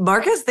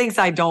Marcus thinks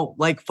I don't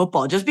like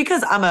football. Just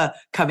because I'm a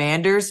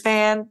Commanders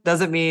fan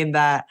doesn't mean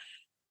that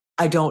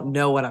I don't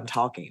know what I'm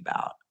talking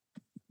about.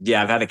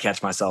 Yeah, I've had to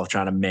catch myself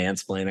trying to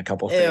mansplain a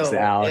couple things to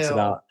Alex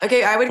about.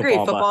 Okay, I would agree.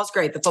 Football is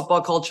great. The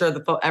football culture,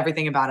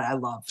 everything about it, I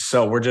love.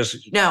 So we're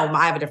just no.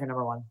 I have a different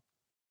number 1.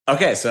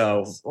 Okay,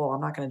 so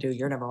I'm not going to do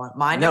your number 1.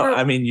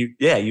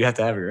 You have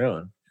to have your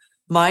own.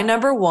 My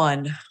number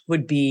 1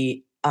 would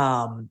be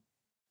like,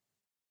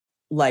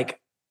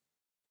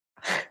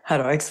 how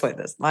do I explain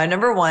this? My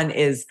number 1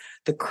 is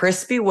the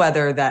crispy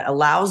weather that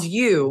allows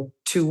you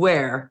to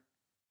wear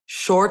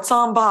shorts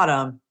on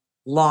bottom,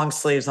 long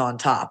sleeves on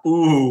top.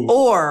 Ooh.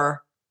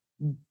 Or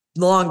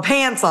long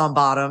pants on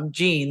bottom,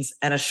 jeans,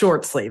 and a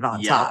short sleeve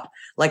on top.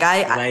 Like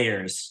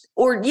layers.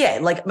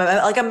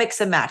 Like a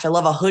mix and match. I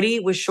love a hoodie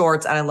with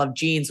shorts and I love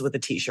jeans with a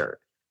t-shirt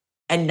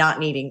and not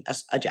needing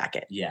a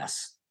jacket.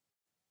 Yes.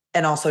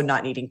 And also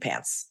not needing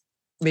pants.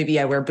 Maybe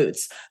I wear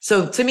boots.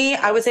 So to me,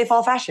 I would say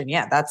fall fashion.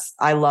 Yeah,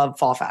 I love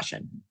fall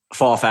fashion.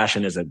 Fall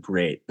fashion is a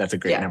great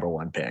number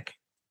 1 pick.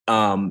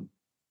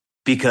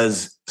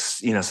 Because,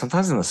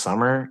 sometimes in the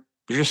summer,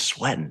 you're just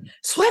sweating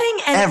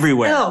and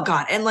everywhere. Oh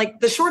God. And like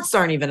the shorts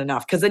aren't even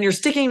enough because then you're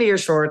sticking to your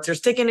shorts, you're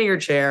sticking to your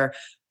chair,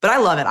 but I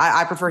love it.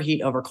 I prefer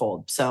heat over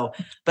cold. So,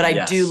 but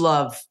I do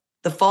love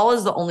the fall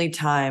is the only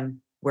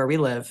time where we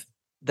live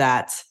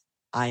that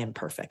I am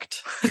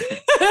perfect.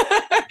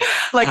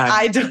 Like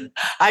I don't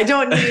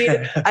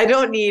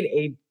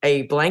need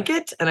a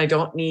blanket and I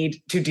don't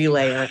need to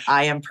delayer.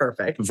 I am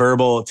perfect.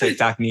 Verbal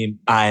TikTok meme.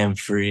 I am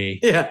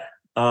free. Yeah.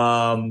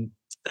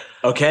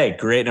 Okay.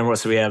 Great number 1.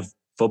 So we have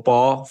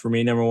football for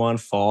me, number 1,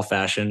 fall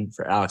fashion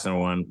for Alex, number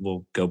 1.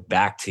 We'll go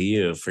back to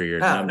you for your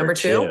number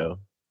 2.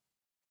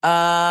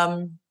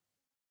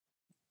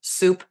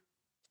 Soup.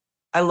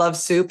 I love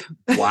soup.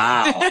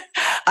 Wow.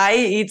 I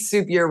eat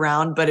soup year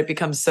round, but it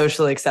becomes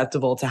socially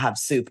acceptable to have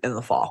soup in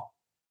the fall.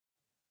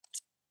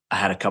 I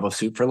had a cup of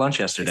soup for lunch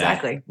yesterday.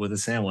 Exactly. With a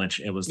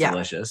sandwich. It was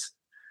delicious.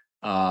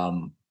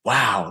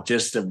 Wow,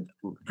 just a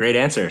great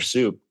answer,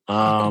 Soup.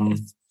 Okay,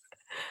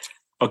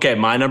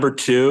 my number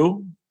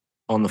 2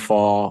 on the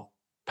fall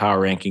power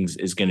rankings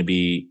is going to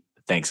be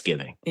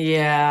Thanksgiving.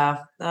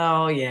 Yeah.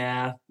 Oh,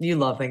 yeah. You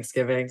love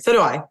Thanksgiving. So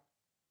do I.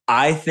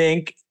 I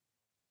think,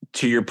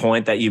 to your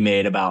point that you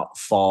made about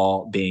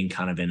fall being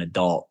kind of an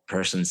adult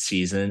person's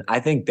season, I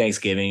think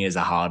Thanksgiving is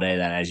a holiday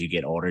that as you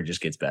get older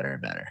just gets better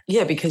and better.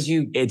 Yeah, because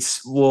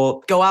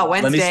go out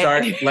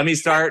Wednesday. Let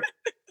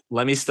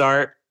me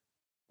start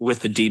with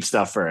the deep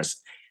stuff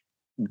first.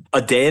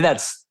 A day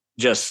that's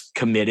just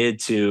committed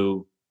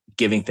to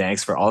giving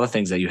thanks for all the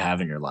things that you have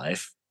in your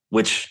life,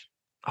 which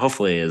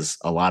hopefully is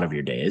a lot of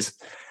your days.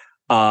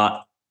 And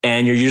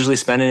you're usually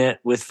spending it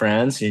with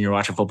friends and you're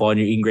watching football and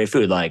you're eating great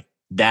food. Like,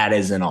 that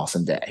is an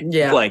awesome day.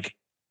 Yeah. Like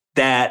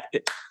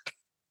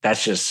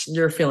that's just,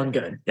 you're feeling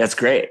good. That's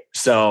great.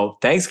 So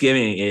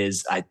Thanksgiving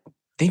is, I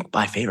think,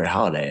 my favorite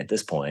holiday at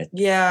this point.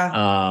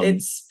 Yeah.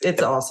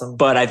 It's awesome.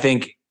 But I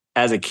think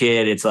as a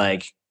kid, it's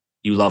like,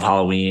 you love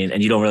Halloween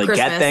and you don't really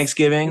get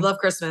Thanksgiving. You love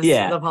Christmas.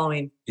 Yeah. You love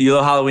Halloween. You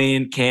love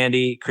Halloween,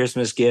 candy,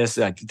 Christmas gifts.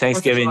 Like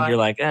Thanksgiving, you're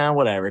like,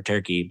 whatever,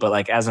 turkey. But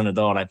like as an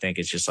adult, I think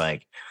it's just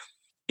like,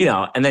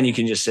 and then you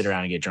can just sit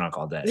around and get drunk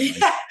all day.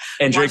 Like,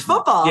 and drink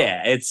football.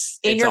 Yeah, it's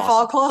your awesome.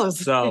 Fall clothes.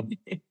 So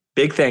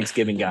big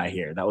Thanksgiving guy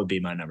here. That would be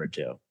my number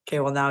 2.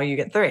 Okay, well now you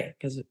get 3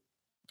 because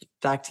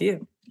back to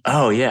you.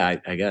 Oh yeah,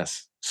 I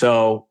guess.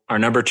 So our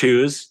number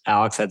 2s,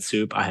 Alex had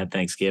Soup, I had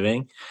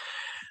Thanksgiving.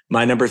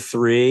 My number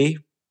 3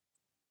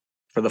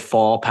 for the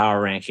fall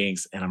power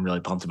rankings, and I'm really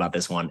pumped about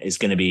this one, is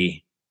going to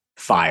be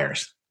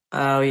fires.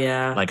 Oh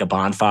yeah, like a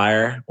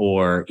bonfire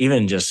or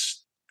even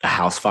just a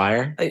house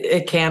fire.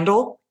 A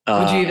candle.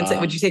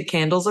 Would you say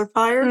candles are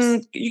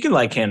fires? You can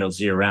light candles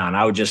year round.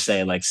 I would just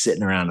say like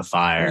sitting around a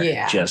fire,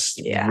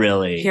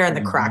 really hearing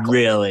the crackle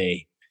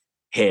really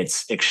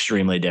hits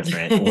extremely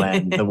different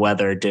when the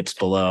weather dips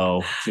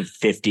below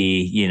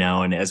 50,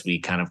 and as we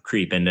kind of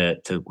creep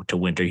into to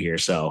winter here.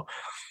 So,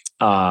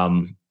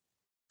 I'll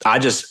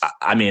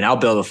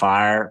build a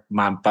fire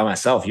by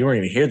myself. You weren't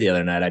even here the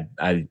other night.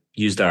 I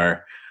used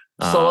our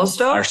solo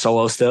stove? Our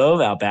solo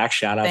stove out back.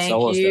 Shout out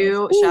Solo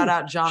Stove. Shout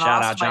out John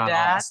Oss, my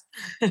dad.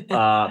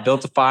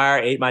 Built a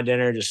fire, ate my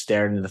dinner, just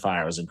stared into the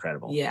fire. It was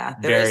incredible. Yeah,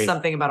 there is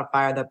something about a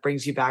fire that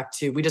brings you back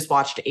to, we just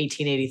watched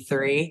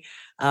 1883,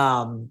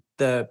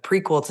 the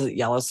prequel to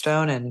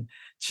Yellowstone. And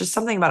it's just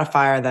something about a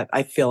fire that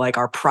I feel like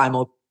our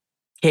primal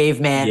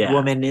caveman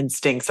woman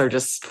instincts are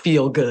just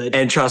feel good.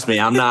 And trust me,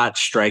 I'm not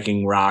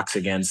striking rocks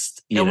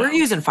against, we're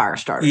using fire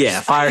starters.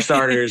 Yeah, fire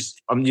starters.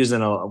 I'm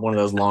using one of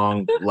those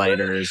long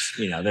lighters.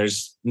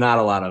 There's not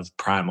a lot of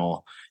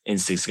primal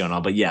instincts going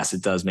on, but yes,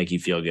 it does make you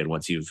feel good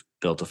once you've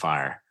built a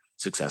fire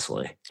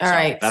successfully. All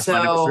right. That's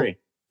my number 3.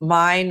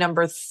 My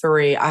number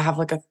 3, I have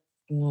like a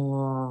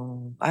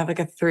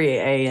 3,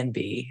 A and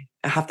B.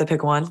 I have to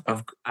pick one.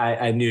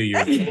 I knew you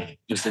were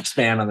just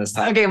expand on this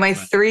time. Okay, my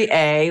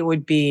 3A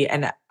would be,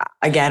 and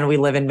again, we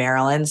live in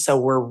Maryland, so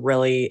we're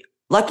really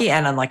lucky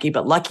and unlucky,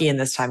 but lucky in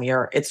this time of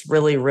year, it's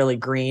really, really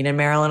green in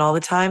Maryland all the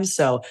time.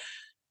 So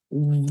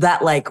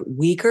that like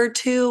week or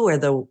two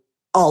where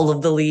all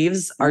of the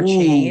leaves are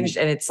changed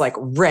and it's like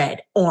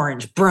red,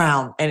 orange,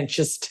 brown, and it's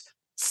just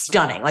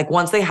stunning. Like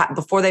once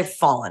before they've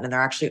fallen and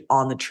they're actually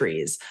on the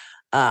trees,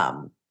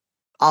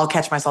 I'll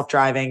catch myself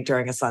driving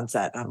during a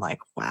sunset and I'm like,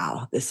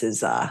 wow, this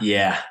is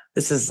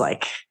this is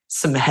like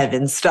some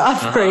heaven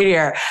stuff right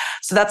here.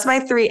 So that's my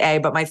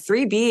 3A, but my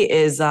 3B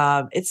is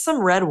it's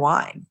some red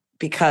wine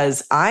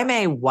because I'm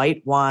a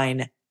white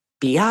wine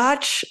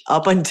biatch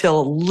up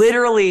until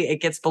literally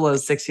it gets below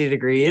 60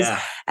 degrees. Yeah.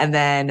 And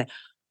then,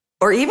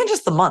 or even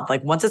just the month,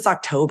 like once it's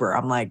October,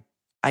 I'm like,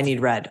 I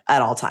need red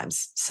at all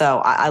times. So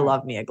I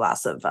love me a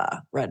glass of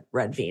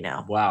red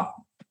vino. Wow.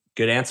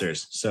 Good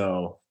answers.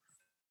 So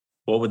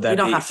what would that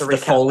be? Have to the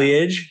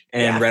foliage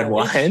and red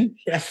wine.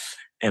 Yeah.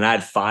 And I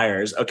had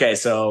fires. Okay,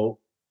 so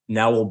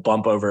now we'll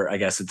bump over, I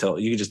guess, until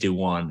you can just do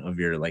one of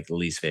your like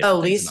least favorite. Oh,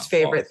 least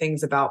favorite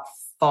things about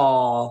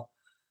fall.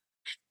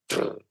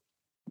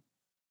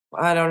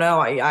 I don't know.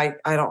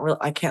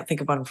 I can't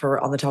think of one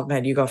on the top of my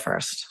head. You go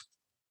first.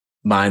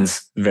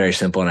 Mine's very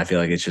simple, and I feel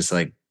like it's just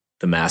like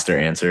the master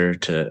answer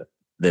to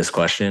this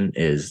question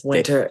is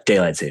winter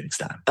daylight savings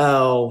time.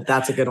 Oh,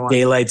 that's a good one.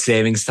 Daylight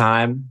savings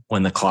time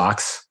when the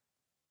clocks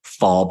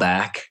fall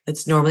back.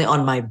 It's normally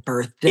on my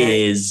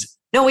birthday.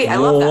 I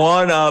love that.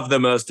 One of the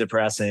most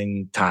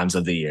depressing times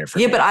of the year for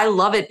me. But I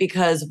love it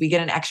because we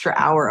get an extra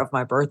hour of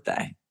my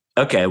birthday.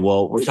 Okay,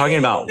 well, we're talking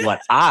about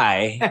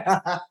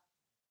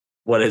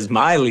what is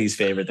my least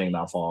favorite thing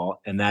about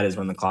fall, and that is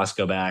when the clocks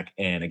go back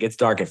and it gets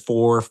dark at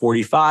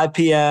 4:45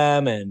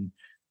 p.m. and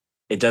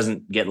it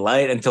doesn't get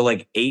light until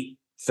like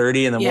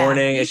 8:30 in the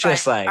morning. It's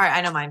just like, all right,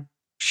 I know mine.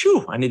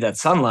 Phew, I need that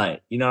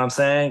sunlight. You know what I'm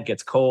saying? It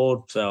gets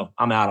cold, so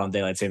I'm out on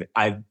daylight saving.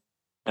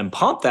 I'm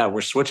pumped that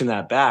we're switching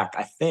that back.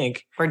 I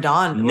think we're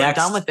done. We're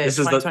done with this.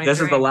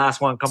 This is the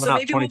last one coming up.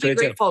 Maybe we'll be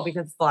grateful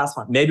because it's the last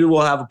one. Maybe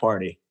we'll have a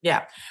party.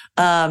 Yeah.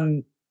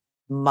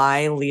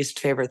 My least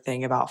favorite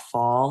thing about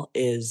fall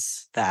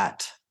is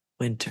that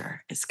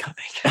winter is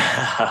coming.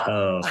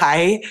 Oh.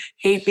 I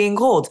hate being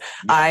cold.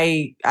 Yeah.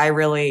 I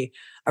really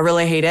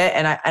hate it.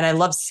 And I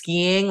love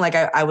skiing. Like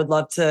I would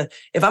love to,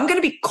 if I'm going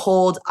to be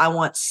cold, I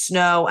want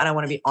snow and I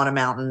want to be on a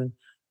mountain.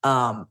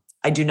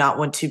 I do not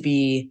want to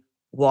be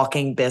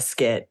walking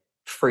biscuit,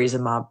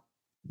 freezing my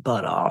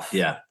butt off.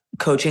 Yeah.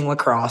 Coaching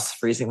lacrosse,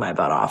 freezing my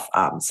butt off.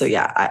 So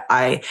yeah,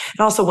 and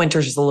also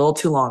winter's just a little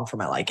too long for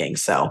my liking.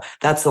 So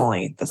that's the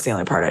only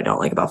part I don't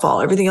like about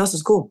fall. Everything else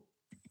is cool.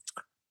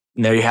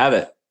 There you have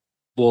it.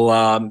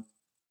 Well,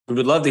 we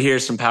would love to hear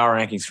some power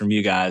rankings from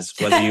you guys,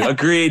 whether you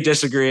agree,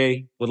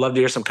 disagree. Would love to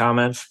hear some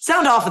comments.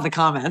 Sound off in the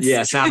comments.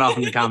 Yeah, sound off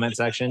in the comment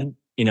section.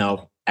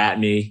 At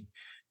me,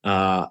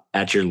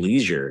 at your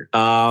leisure.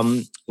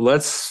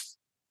 Let's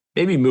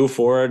maybe move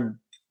forward.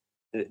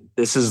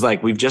 This is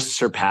like we've just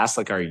surpassed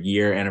like our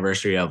year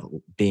anniversary of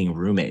being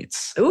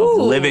roommates, of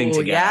living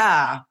together.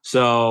 Yeah.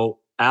 So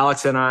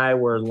Alex and I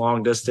were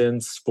long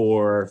distance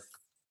for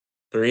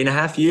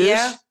 3.5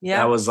 years. Yeah.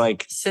 That was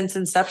like since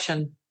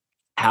inception.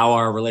 How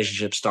our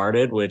relationship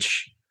started,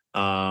 which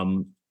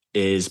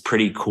is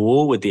pretty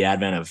cool with the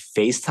advent of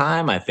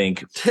FaceTime. I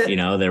think,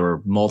 there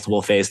were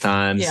multiple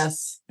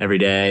FaceTimes every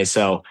day.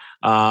 So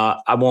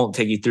I won't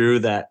take you through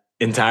that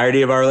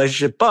entirety of our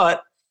relationship,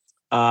 but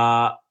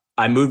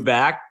I moved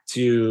back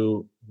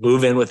to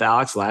move in with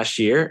Alex last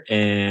year.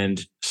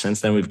 And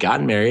since then we've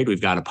gotten married,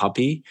 we've got a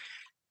puppy,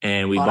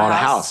 and we bought a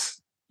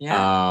house.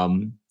 Yeah.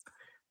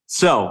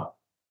 So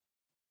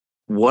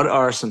what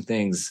are some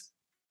things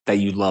that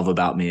you love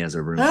about me as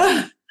a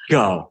roommate?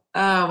 Go.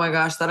 Oh my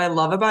gosh, that I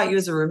love about you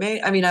as a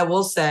roommate. I mean, I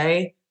will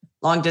say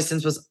long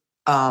distance was,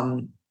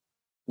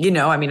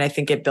 I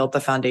think it built the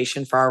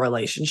foundation for our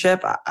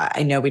relationship.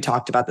 I know we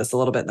talked about this a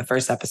little bit in the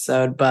first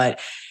episode, but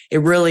it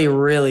really,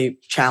 really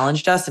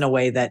challenged us in a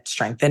way that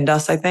strengthened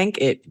us. I think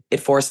it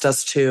forced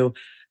us to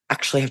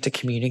actually have to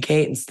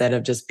communicate instead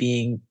of just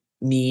being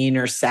mean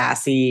or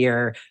sassy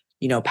or,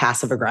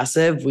 passive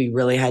aggressive. We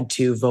really had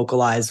to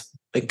vocalize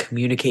and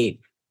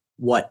communicate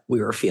what we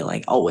were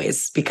feeling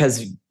always,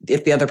 because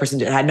if the other person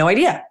had no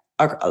idea,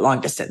 a long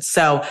distance.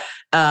 So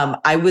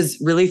I was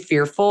really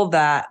fearful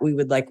that we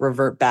would like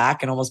revert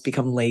back and almost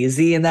become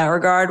lazy in that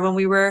regard when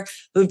we were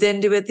moved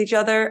into with each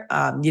other.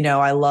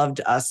 I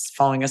loved us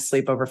falling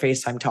asleep over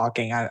FaceTime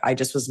talking. I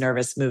just was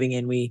nervous moving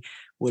in. We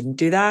wouldn't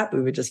do that.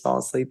 We would just fall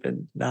asleep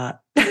and not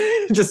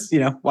just,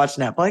 watch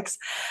Netflix.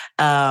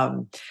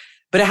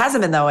 But it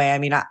hasn't been that way. I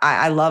mean,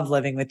 I love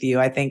living with you.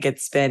 I think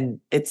it's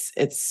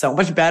so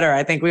much better.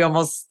 I think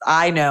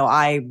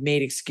I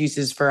made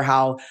excuses for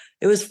how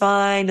it was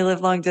fine to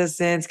live long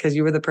distance because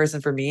you were the person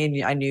for me.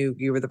 And I knew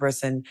you were the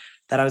person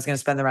that I was going to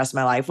spend the rest of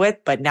my life with.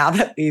 But now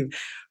that we've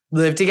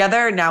lived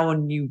together, now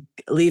when you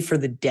leave for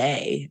the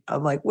day,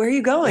 I'm like, where are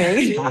you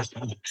going?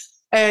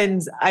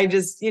 And I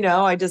just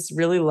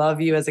really love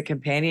you as a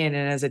companion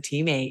and as a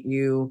teammate.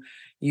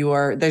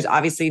 There's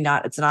obviously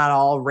it's not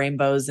all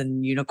rainbows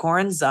and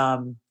unicorns.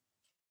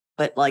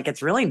 But like,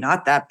 it's really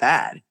not that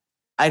bad.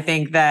 I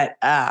think that,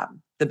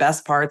 the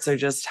best parts are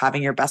just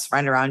having your best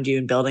friend around you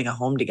and building a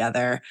home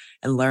together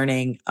and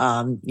learning,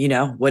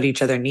 what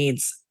each other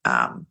needs.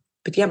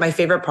 But yeah, my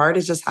favorite part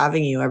is just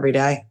having you every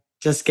day,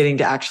 just getting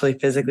to actually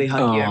physically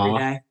hug you every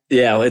day.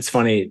 Yeah. It's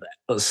funny,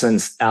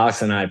 since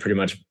Alex and I pretty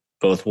much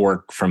both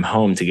work from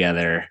home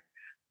together,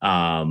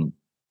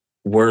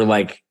 we're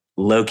like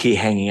low-key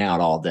hanging out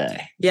all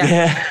day.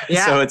 Yeah.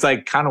 So it's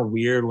like kind of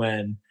weird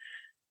when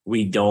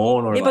we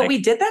don't. But we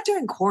did that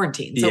during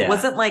quarantine. So it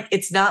wasn't like,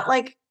 it's not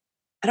like,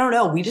 I don't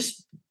know.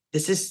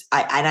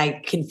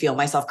 I can feel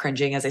myself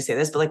cringing as I say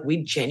this, but like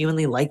we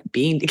genuinely like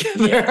being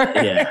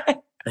together.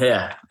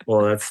 Yeah.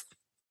 Well,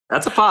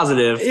 that's a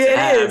positive to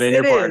have in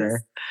your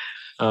partner.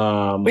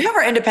 We have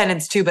our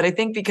independence too, but I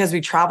think because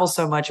we travel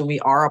so much and we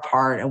are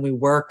apart and we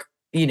work,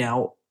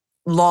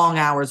 long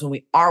hours when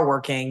we are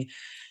working,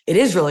 it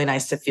is really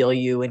nice to feel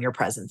you and your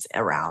presence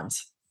around.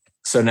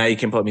 So now you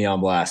can put me on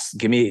blast.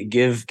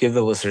 Give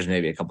the listeners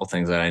maybe a couple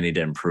things that I need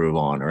to improve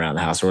on around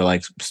the house, or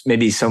like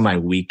maybe some of my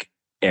weak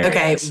areas.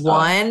 Okay,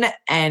 one,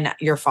 and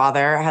your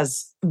father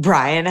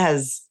Brian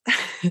has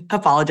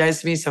apologized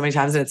to me so many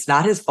times, and it's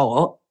not his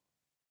fault.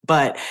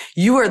 But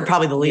you are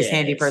probably the least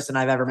handy person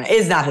I've ever met.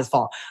 It's not his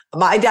fault.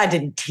 My dad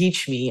didn't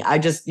teach me.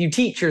 You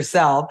teach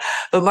yourself.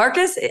 But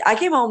Marcus, I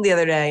came home the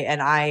other day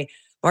and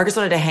Marcus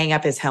wanted to hang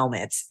up his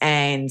helmets,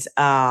 and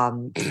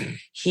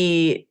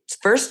he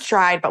first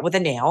tried, but with a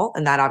nail,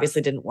 and that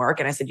obviously didn't work.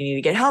 And I said, you need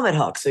to get helmet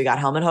hooks. So he got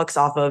helmet hooks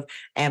off of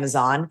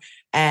Amazon,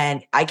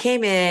 and I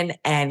came in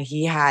and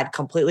he had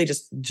completely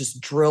just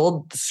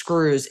drilled the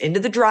screws into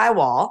the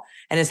drywall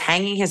and is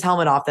hanging his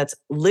helmet off. That's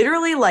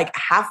literally like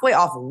halfway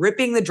off,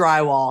 ripping the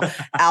drywall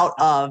out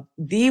of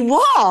the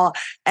wall.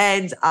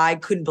 And I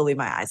couldn't believe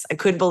my eyes. I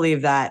couldn't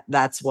believe that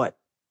that's what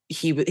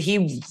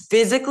he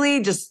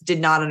physically just did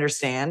not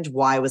understand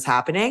why it was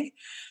happening.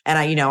 And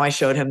I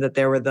showed him that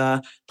there were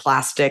the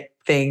plastic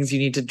things. You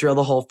need to drill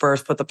the hole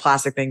first, put the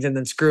plastic things in,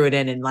 then screw it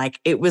in. And like,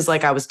 it was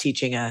like I was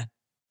teaching a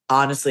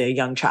honestly a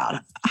young child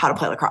how to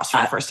play lacrosse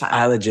for the first time.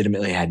 I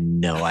legitimately had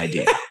no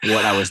idea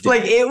what I was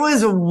doing. Like it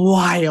was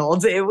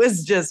wild. It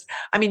was just,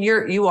 I mean,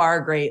 you are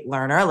a great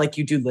learner. Like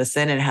you do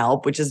listen and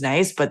help, which is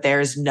nice, but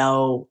there's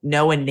no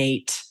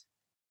innate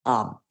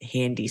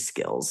handy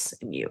skills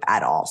in you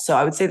at all. So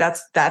I would say that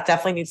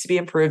definitely needs to be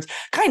improved.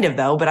 Kind of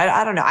though, but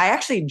I don't know. I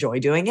actually enjoy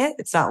doing it.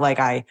 It's not like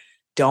I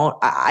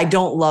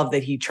don't love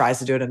that he tries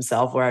to do it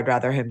himself, where I'd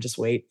rather him just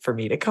wait for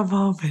me to come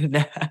home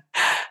and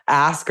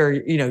ask,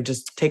 or,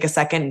 just take a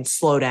second and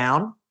slow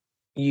down,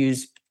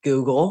 use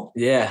Google.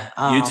 Yeah.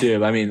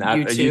 YouTube. I mean,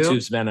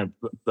 YouTube's been a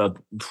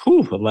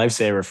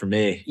lifesaver for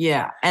me.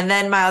 Yeah. And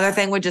then my other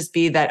thing would just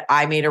be that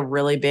I made a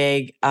really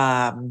big,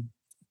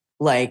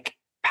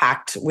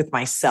 pact with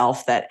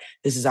myself that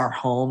this is our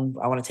home.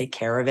 I want to take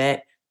care of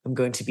it. I'm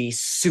going to be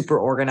super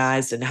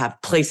organized and have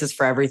places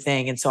for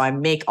everything. And so I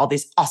make all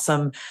these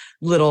awesome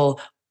little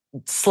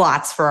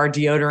slots for our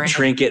deodorant.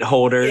 Trinket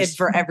holders.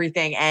 For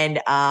everything. And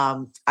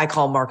I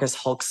call Marcus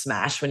Hulk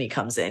Smash when he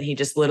comes in. He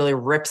just literally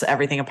rips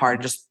everything apart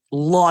and just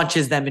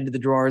launches them into the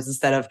drawers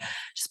instead of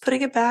just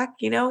putting it back.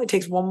 It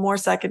takes one more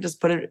second,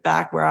 just put it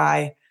back where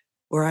I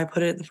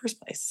put it in the first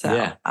place.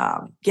 So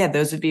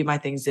those would be my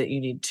things that you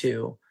need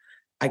to,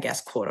 I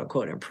guess, quote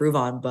unquote, improve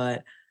on.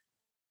 But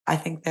I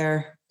think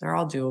they're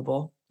all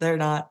doable. They're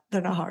not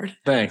hard.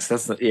 Thanks.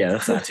 That's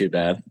not too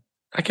bad.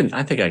 I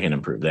think I can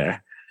improve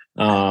there.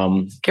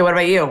 Okay. What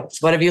about you?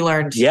 What have you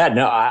learned? Yeah,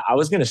 no, I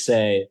was going to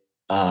say,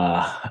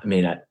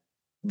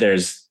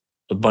 there's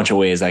a bunch of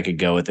ways I could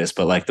go with this,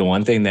 but like the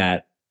one thing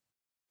that,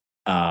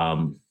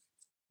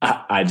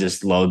 I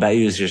just love about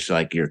you is just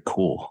like, you're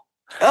cool.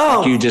 Oh,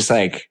 like, you just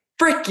like,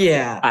 frick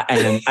yeah.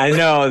 And I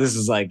know this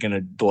is like going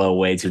to blow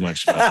way too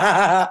much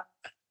up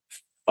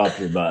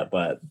your butt,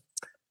 but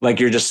like,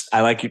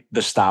 I like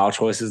the style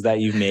choices that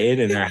you've made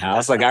in our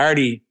house. Like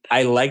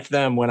I liked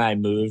them when I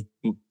moved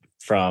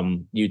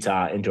from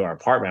Utah into our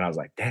apartment. I was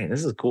like, dang,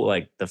 this is cool.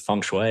 Like the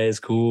feng shui is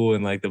cool.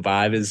 And like the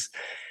vibe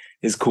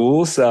is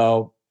cool.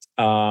 So,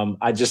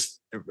 I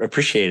just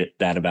appreciate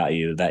that about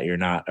you, that you're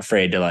not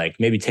afraid to like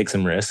maybe take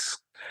some risks.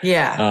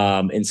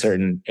 Yeah. In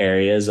certain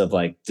areas of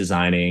like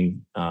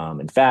designing,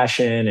 and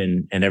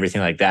fashion and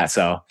everything like that.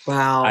 So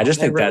wow. I just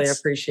think I really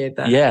appreciate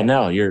that. Yeah,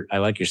 no, I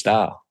like your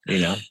style,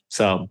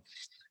 so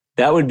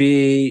that would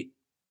be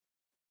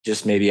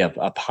just maybe a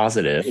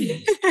positive.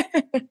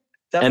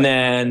 And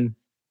then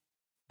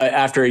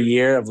after a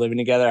year of living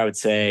together, I would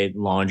say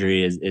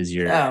laundry is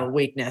your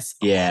weakness.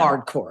 Yeah.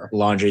 Hardcore.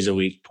 Laundry is a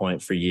weak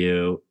point for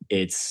you.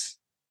 It's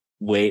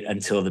wait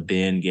until the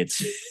bin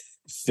gets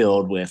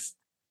filled with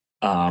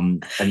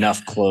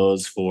enough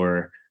clothes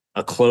for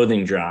a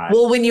clothing drive.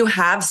 Well, when you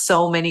have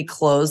so many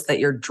clothes that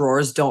your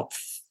drawers don't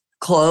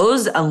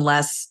close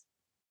unless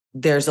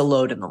there's a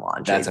load in the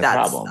laundry. That's a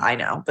problem. I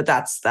know, but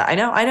that's that. I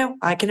know.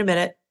 I can admit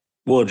it.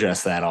 We'll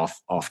address that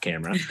off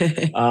camera.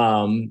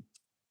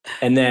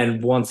 And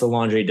then once the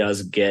laundry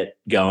does get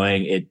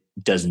going, it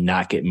does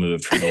not get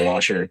moved from the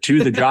washer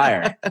to the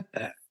dryer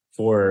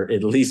for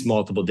at least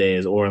multiple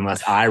days, or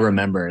unless I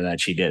remember that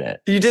she did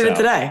it. You did it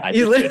today. I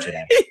did it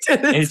today.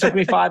 And it took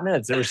me 5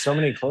 minutes. There were so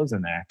many clothes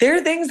in there. There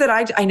are things that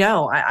I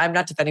know. I'm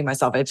not defending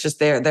myself. It's just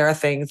there are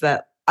things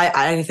that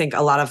I think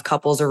a lot of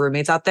couples or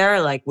roommates out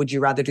there, like, would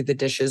you rather do the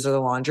dishes or the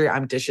laundry?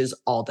 I'm dishes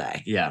all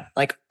day. Yeah.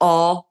 Like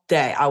all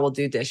day I will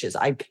do dishes.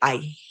 I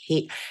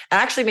hate,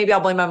 and actually maybe I'll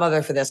blame my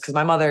mother for this, because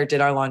my mother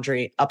did our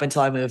laundry up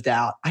until I moved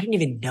out. I didn't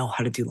even know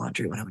how to do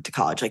laundry when I went to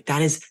college. Like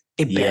that is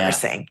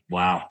embarrassing. Yeah.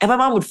 Wow. And my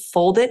mom would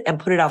fold it and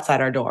put it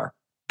outside our door.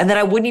 And then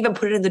I wouldn't even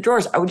put it in the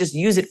drawers. I would just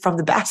use it from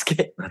the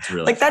basket. That's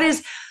really like that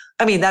is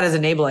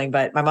enabling,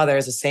 but my mother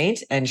is a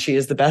saint and she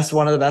is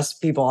one of the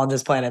best people on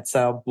this planet.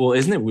 So, well,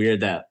 isn't it weird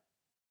that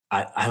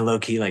I low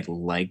key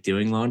like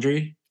doing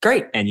laundry?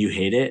 Great. And you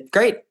hate it?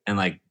 Great. And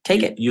like,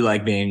 take it. You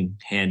like being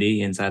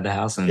handy inside the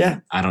house,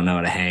 and I don't know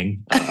how to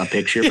hang a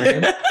picture for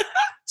him.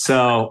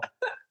 So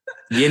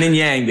yin and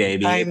yang,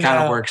 baby. It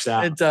kind of works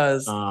out. It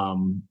does.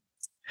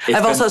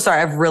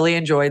 I've really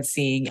enjoyed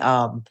seeing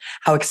how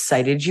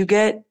excited you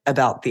get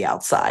about the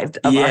outside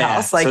of our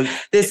house. Like so,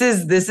 this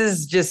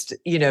is just,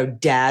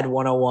 dad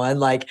 101.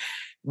 Like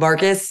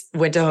Marcus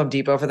went to Home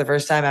Depot for the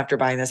first time after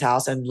buying this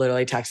house and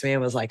literally texted me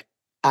and was like,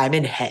 I'm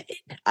in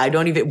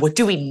heaven. What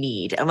do we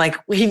need? I'm like,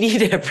 we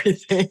need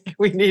everything.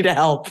 We need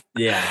help.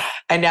 Yeah.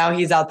 And now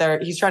he's out there.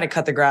 He's trying to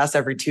cut the grass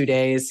every 2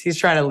 days. He's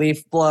trying to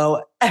leaf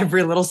blow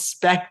every little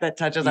speck that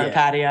touches our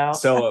patio.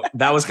 So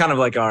that was kind of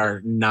like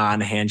our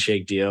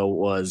non-handshake deal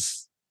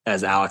was,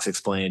 as Alex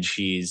explained,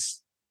 she's,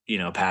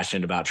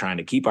 passionate about trying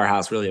to keep our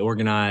house really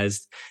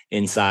organized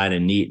inside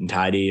and neat and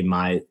tidy. And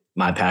my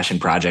passion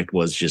project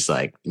was just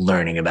like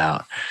learning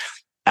about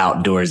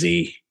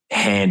outdoorsy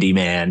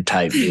handyman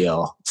type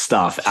deal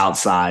stuff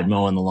outside,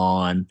 mowing the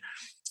lawn.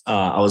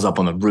 I was up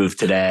on the roof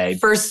today.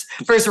 First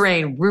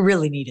rain. We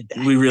really needed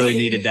that. We really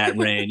needed that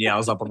rain. Yeah, I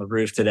was up on the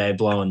roof today,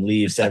 blowing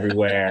leaves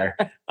everywhere.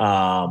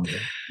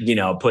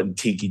 Putting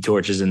tiki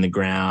torches in the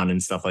ground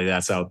and stuff like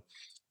that. So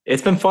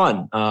it's been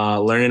fun,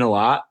 learning a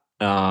lot.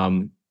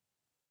 And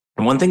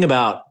one thing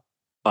about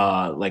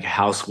like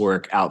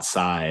housework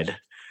outside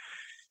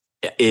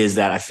is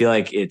that I feel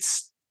like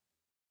it's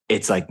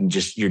like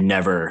just you're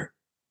never.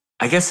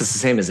 I guess it's the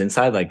same as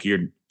inside. Like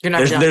you're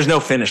not. There's no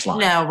finish line.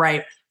 No,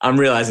 right. I'm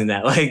realizing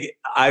that. Like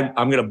I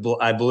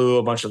blew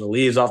a bunch of the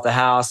leaves off the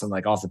house and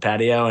like off the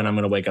patio, and I'm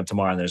gonna wake up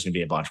tomorrow and there's gonna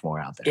be a bunch more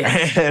out there.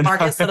 Yeah.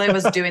 Marcus literally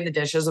was doing the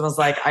dishes and was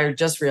like, I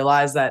just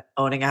realized that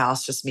owning a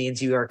house just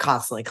means you are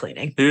constantly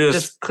cleaning. You're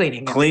just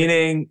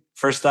cleaning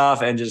for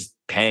stuff and just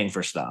paying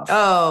for stuff.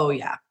 Oh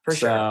yeah, for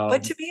sure.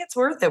 But to me, it's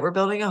worth it. We're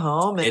building a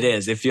home. It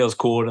is. It feels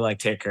cool to like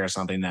take care of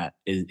something that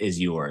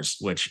is yours,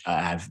 which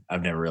I've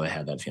never really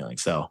had that feeling.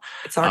 So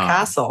it's our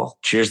castle.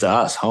 Cheers to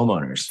us,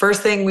 homeowners.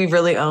 First thing we've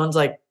really owned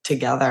like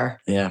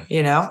together. Yeah.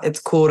 You know, it's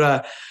cool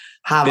to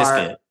have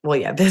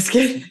Biscuit.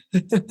 Biscuit.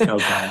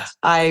 Okay.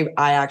 I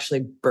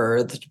actually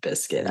birthed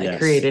Biscuit. Yes. I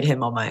created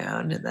him on my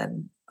own and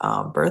then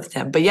birthed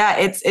him. But yeah,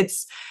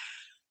 it's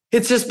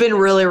just been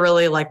really,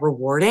 really like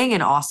rewarding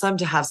and awesome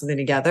to have something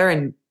together.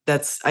 And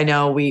I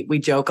know we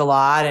joke a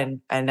lot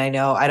and I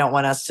know I don't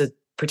want us to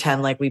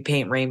pretend like we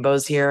paint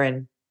rainbows here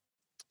and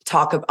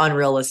talk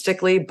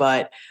unrealistically,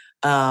 but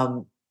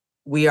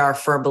we are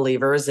firm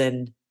believers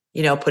in,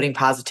 you know, putting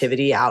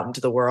positivity out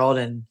into the world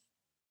and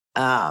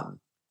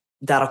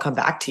that'll come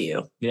back to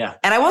you. Yeah.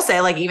 And I will say,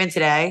 like, even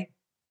today,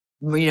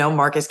 you know,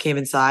 Marcus came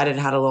inside and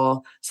had a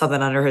little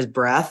something under his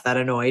breath that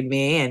annoyed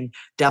me and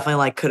definitely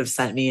like could have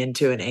sent me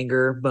into an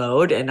anger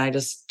mode. And I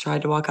just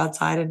tried to walk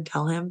outside and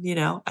tell him, you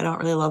know, I don't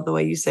really love the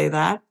way you say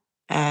that.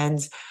 And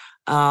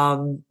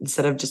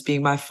instead of just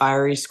being my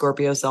fiery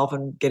Scorpio self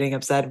and getting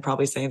upset and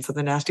probably saying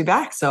something nasty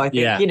back. So I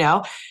think, you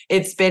know,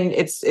 it's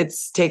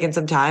taken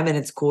some time and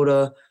it's cool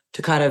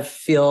to kind of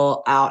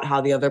feel out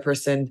how the other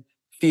person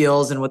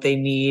feels and what they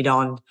need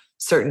on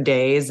certain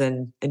days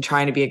and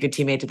trying to be a good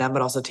teammate to them,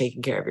 but also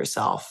taking care of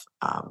yourself.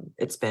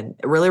 It's been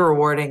really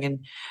rewarding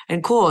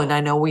and cool. And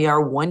I know we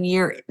are 1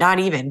 year, not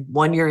even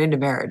 1 year into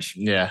marriage.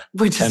 Yeah.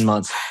 Which 10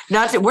 months.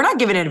 We're not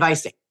giving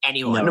advice to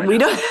anyone. No,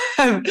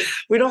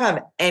 we don't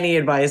have any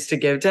advice to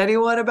give to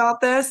anyone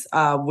about this.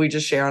 We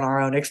just share on our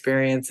own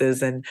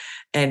experiences and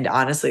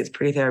honestly, it's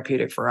pretty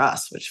therapeutic for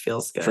us, which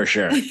feels good. For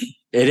sure.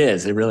 It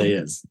is. It really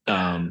is.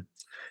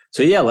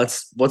 So yeah,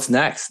 what's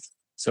next?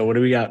 So what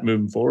do we got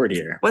moving forward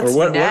here? What's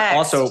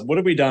next? What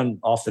have we done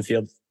off the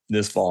field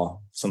this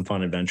fall? Some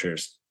fun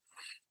adventures.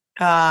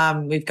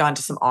 We've gone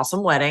to some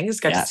awesome weddings,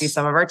 got to see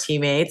some of our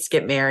teammates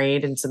get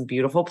married in some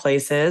beautiful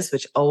places,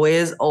 which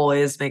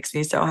always makes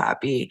me so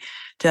happy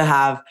to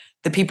have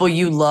the people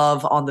you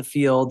love on the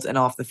field and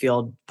off the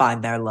field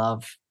find their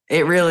love.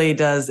 It really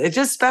does. It's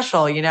just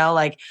special, you know,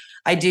 like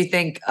I do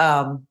think,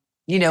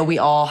 you know, we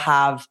all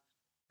have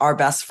our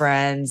best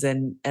friends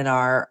and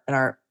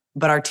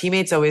but our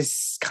teammates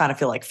always kind of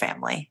feel like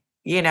family,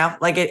 you know,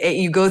 like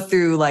you go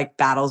through like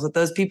battles with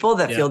those people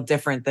that feel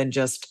different than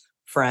just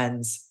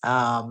friends.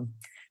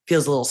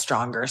 Feels a little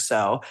stronger.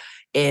 So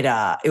it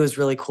was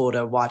really cool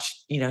to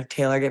watch, you know,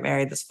 Taylor get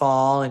married this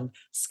fall and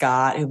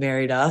Scott, who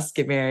married us,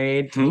 get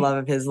married to the love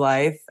of his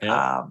life.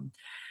 Yeah.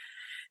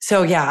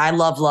 So yeah, I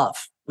love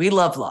love. We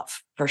love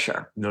love for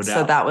sure. No doubt.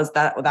 So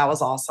that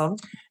was awesome.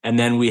 And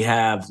then we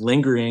have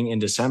lingering in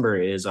December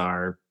is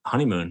our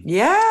honeymoon.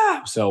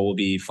 Yeah. So we'll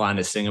be flying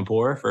to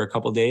Singapore for a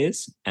couple of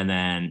days and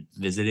then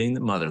visiting the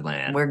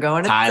motherland. We're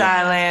going to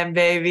Thailand,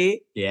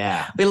 baby.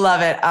 Yeah. We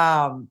love it.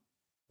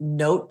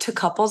 Note to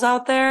couples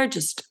out there,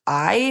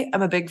 I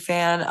am a big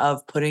fan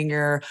of putting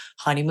your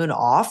honeymoon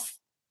off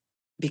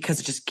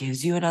because it just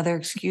gives you another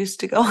excuse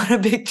to go on a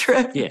big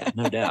trip. Yeah,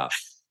 no doubt.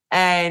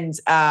 And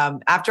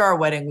after our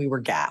wedding, we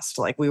were gassed.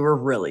 Like we were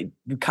really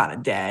kind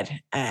of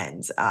dead.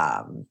 And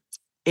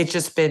it's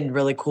just been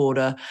really cool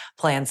to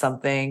plan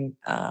something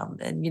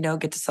and, you know,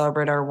 get to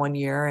celebrate our 1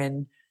 year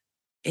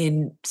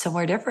in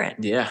somewhere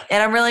different. Yeah.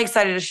 And I'm really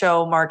excited to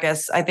show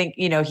Marcus. I think,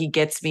 you know, he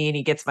gets me and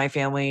he gets my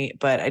family,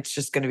 but it's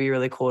just going to be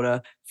really cool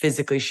to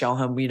physically show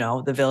him, you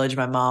know, the village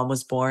my mom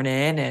was born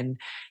in and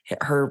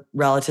her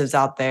relatives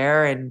out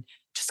there and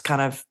just kind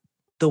of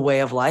the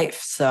way of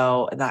life.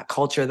 So that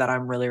culture that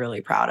I'm really,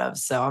 really proud of.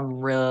 So I'm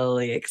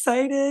really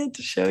excited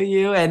to show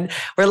you. And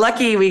we're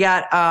lucky we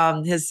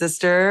got his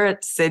sister,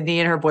 Sydney,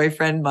 and her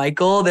boyfriend,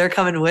 Michael. They're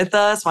coming with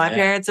us. My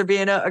parents are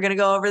going to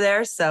go over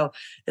there. So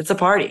it's a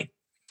party.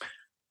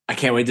 I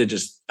can't wait to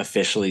just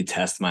officially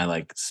test my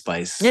like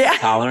spice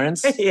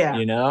tolerance,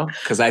 you know,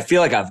 because I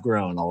feel like I've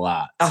grown a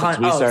lot since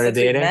we started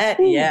dating.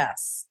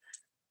 Yes.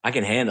 I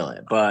can handle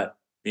it, but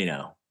you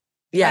know,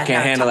 I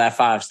can't handle that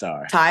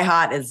 5-star. Thai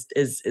hot is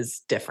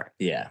different.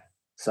 Yeah.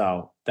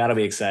 So that'll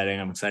be exciting.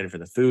 I'm excited for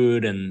the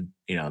food and,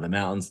 you know, the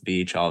mountains, the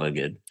beach, all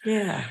the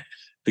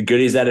the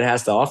goodies that it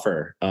has to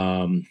offer.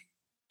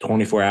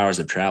 24 hours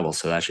of travel.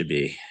 So that should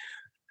be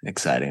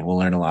exciting. We'll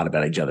learn a lot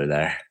about each other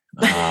there.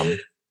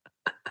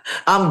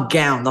 I'm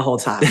gowned the whole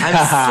time.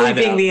 I'm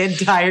sleeping the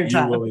entire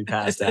time. You will be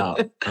passed out.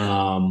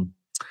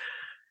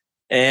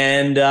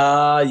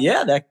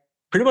 That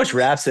pretty much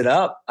wraps it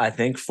up, I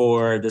think,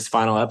 for this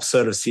final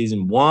episode of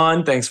season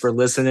 1. Thanks for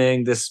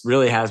listening. This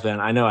really has been,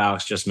 I know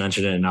Alex just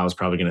mentioned it and I was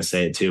probably going to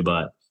say it too,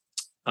 but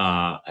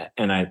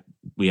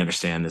we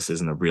understand this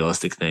isn't a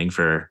realistic thing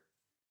for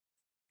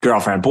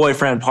girlfriend,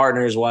 boyfriend,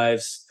 partners,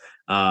 wives.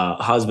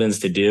 husbands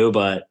to do,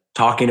 but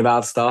talking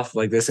about stuff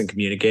like this and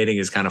communicating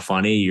is kind of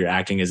funny. You're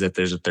acting as if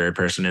there's a third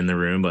person in the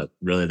room, but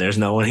really there's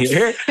no one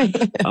here.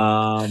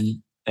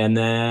 And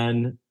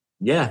then,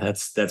 yeah,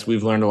 that's,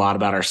 we've learned a lot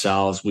about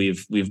ourselves.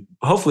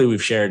 Hopefully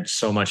we've shared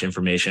so much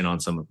information on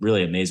some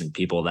really amazing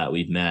people that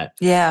we've met.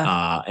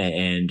 Yeah.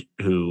 And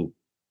who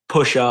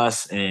push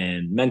us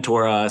and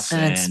mentor us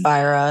and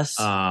inspire us.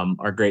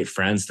 Are great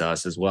friends to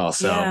us as well.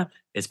 So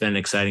it's been an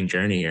exciting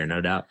journey here,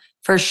 no doubt.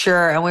 For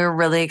sure. And we were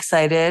really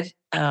excited,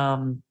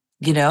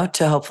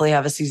 to hopefully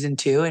have a season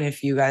 2. And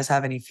if you guys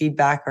have any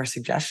feedback or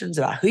suggestions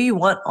about who you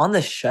want on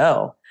the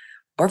show,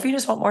 or if you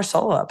just want more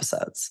solo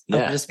episodes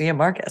of just me and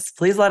Marcus,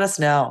 please let us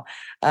know.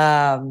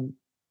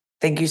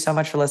 Thank you so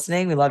much for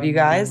listening. We love you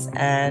guys.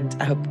 And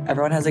I hope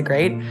everyone has a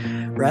great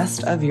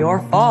rest of your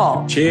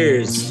fall.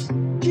 Cheers.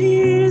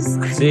 Cheers.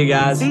 See you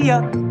guys. See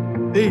ya.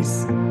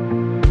 Peace.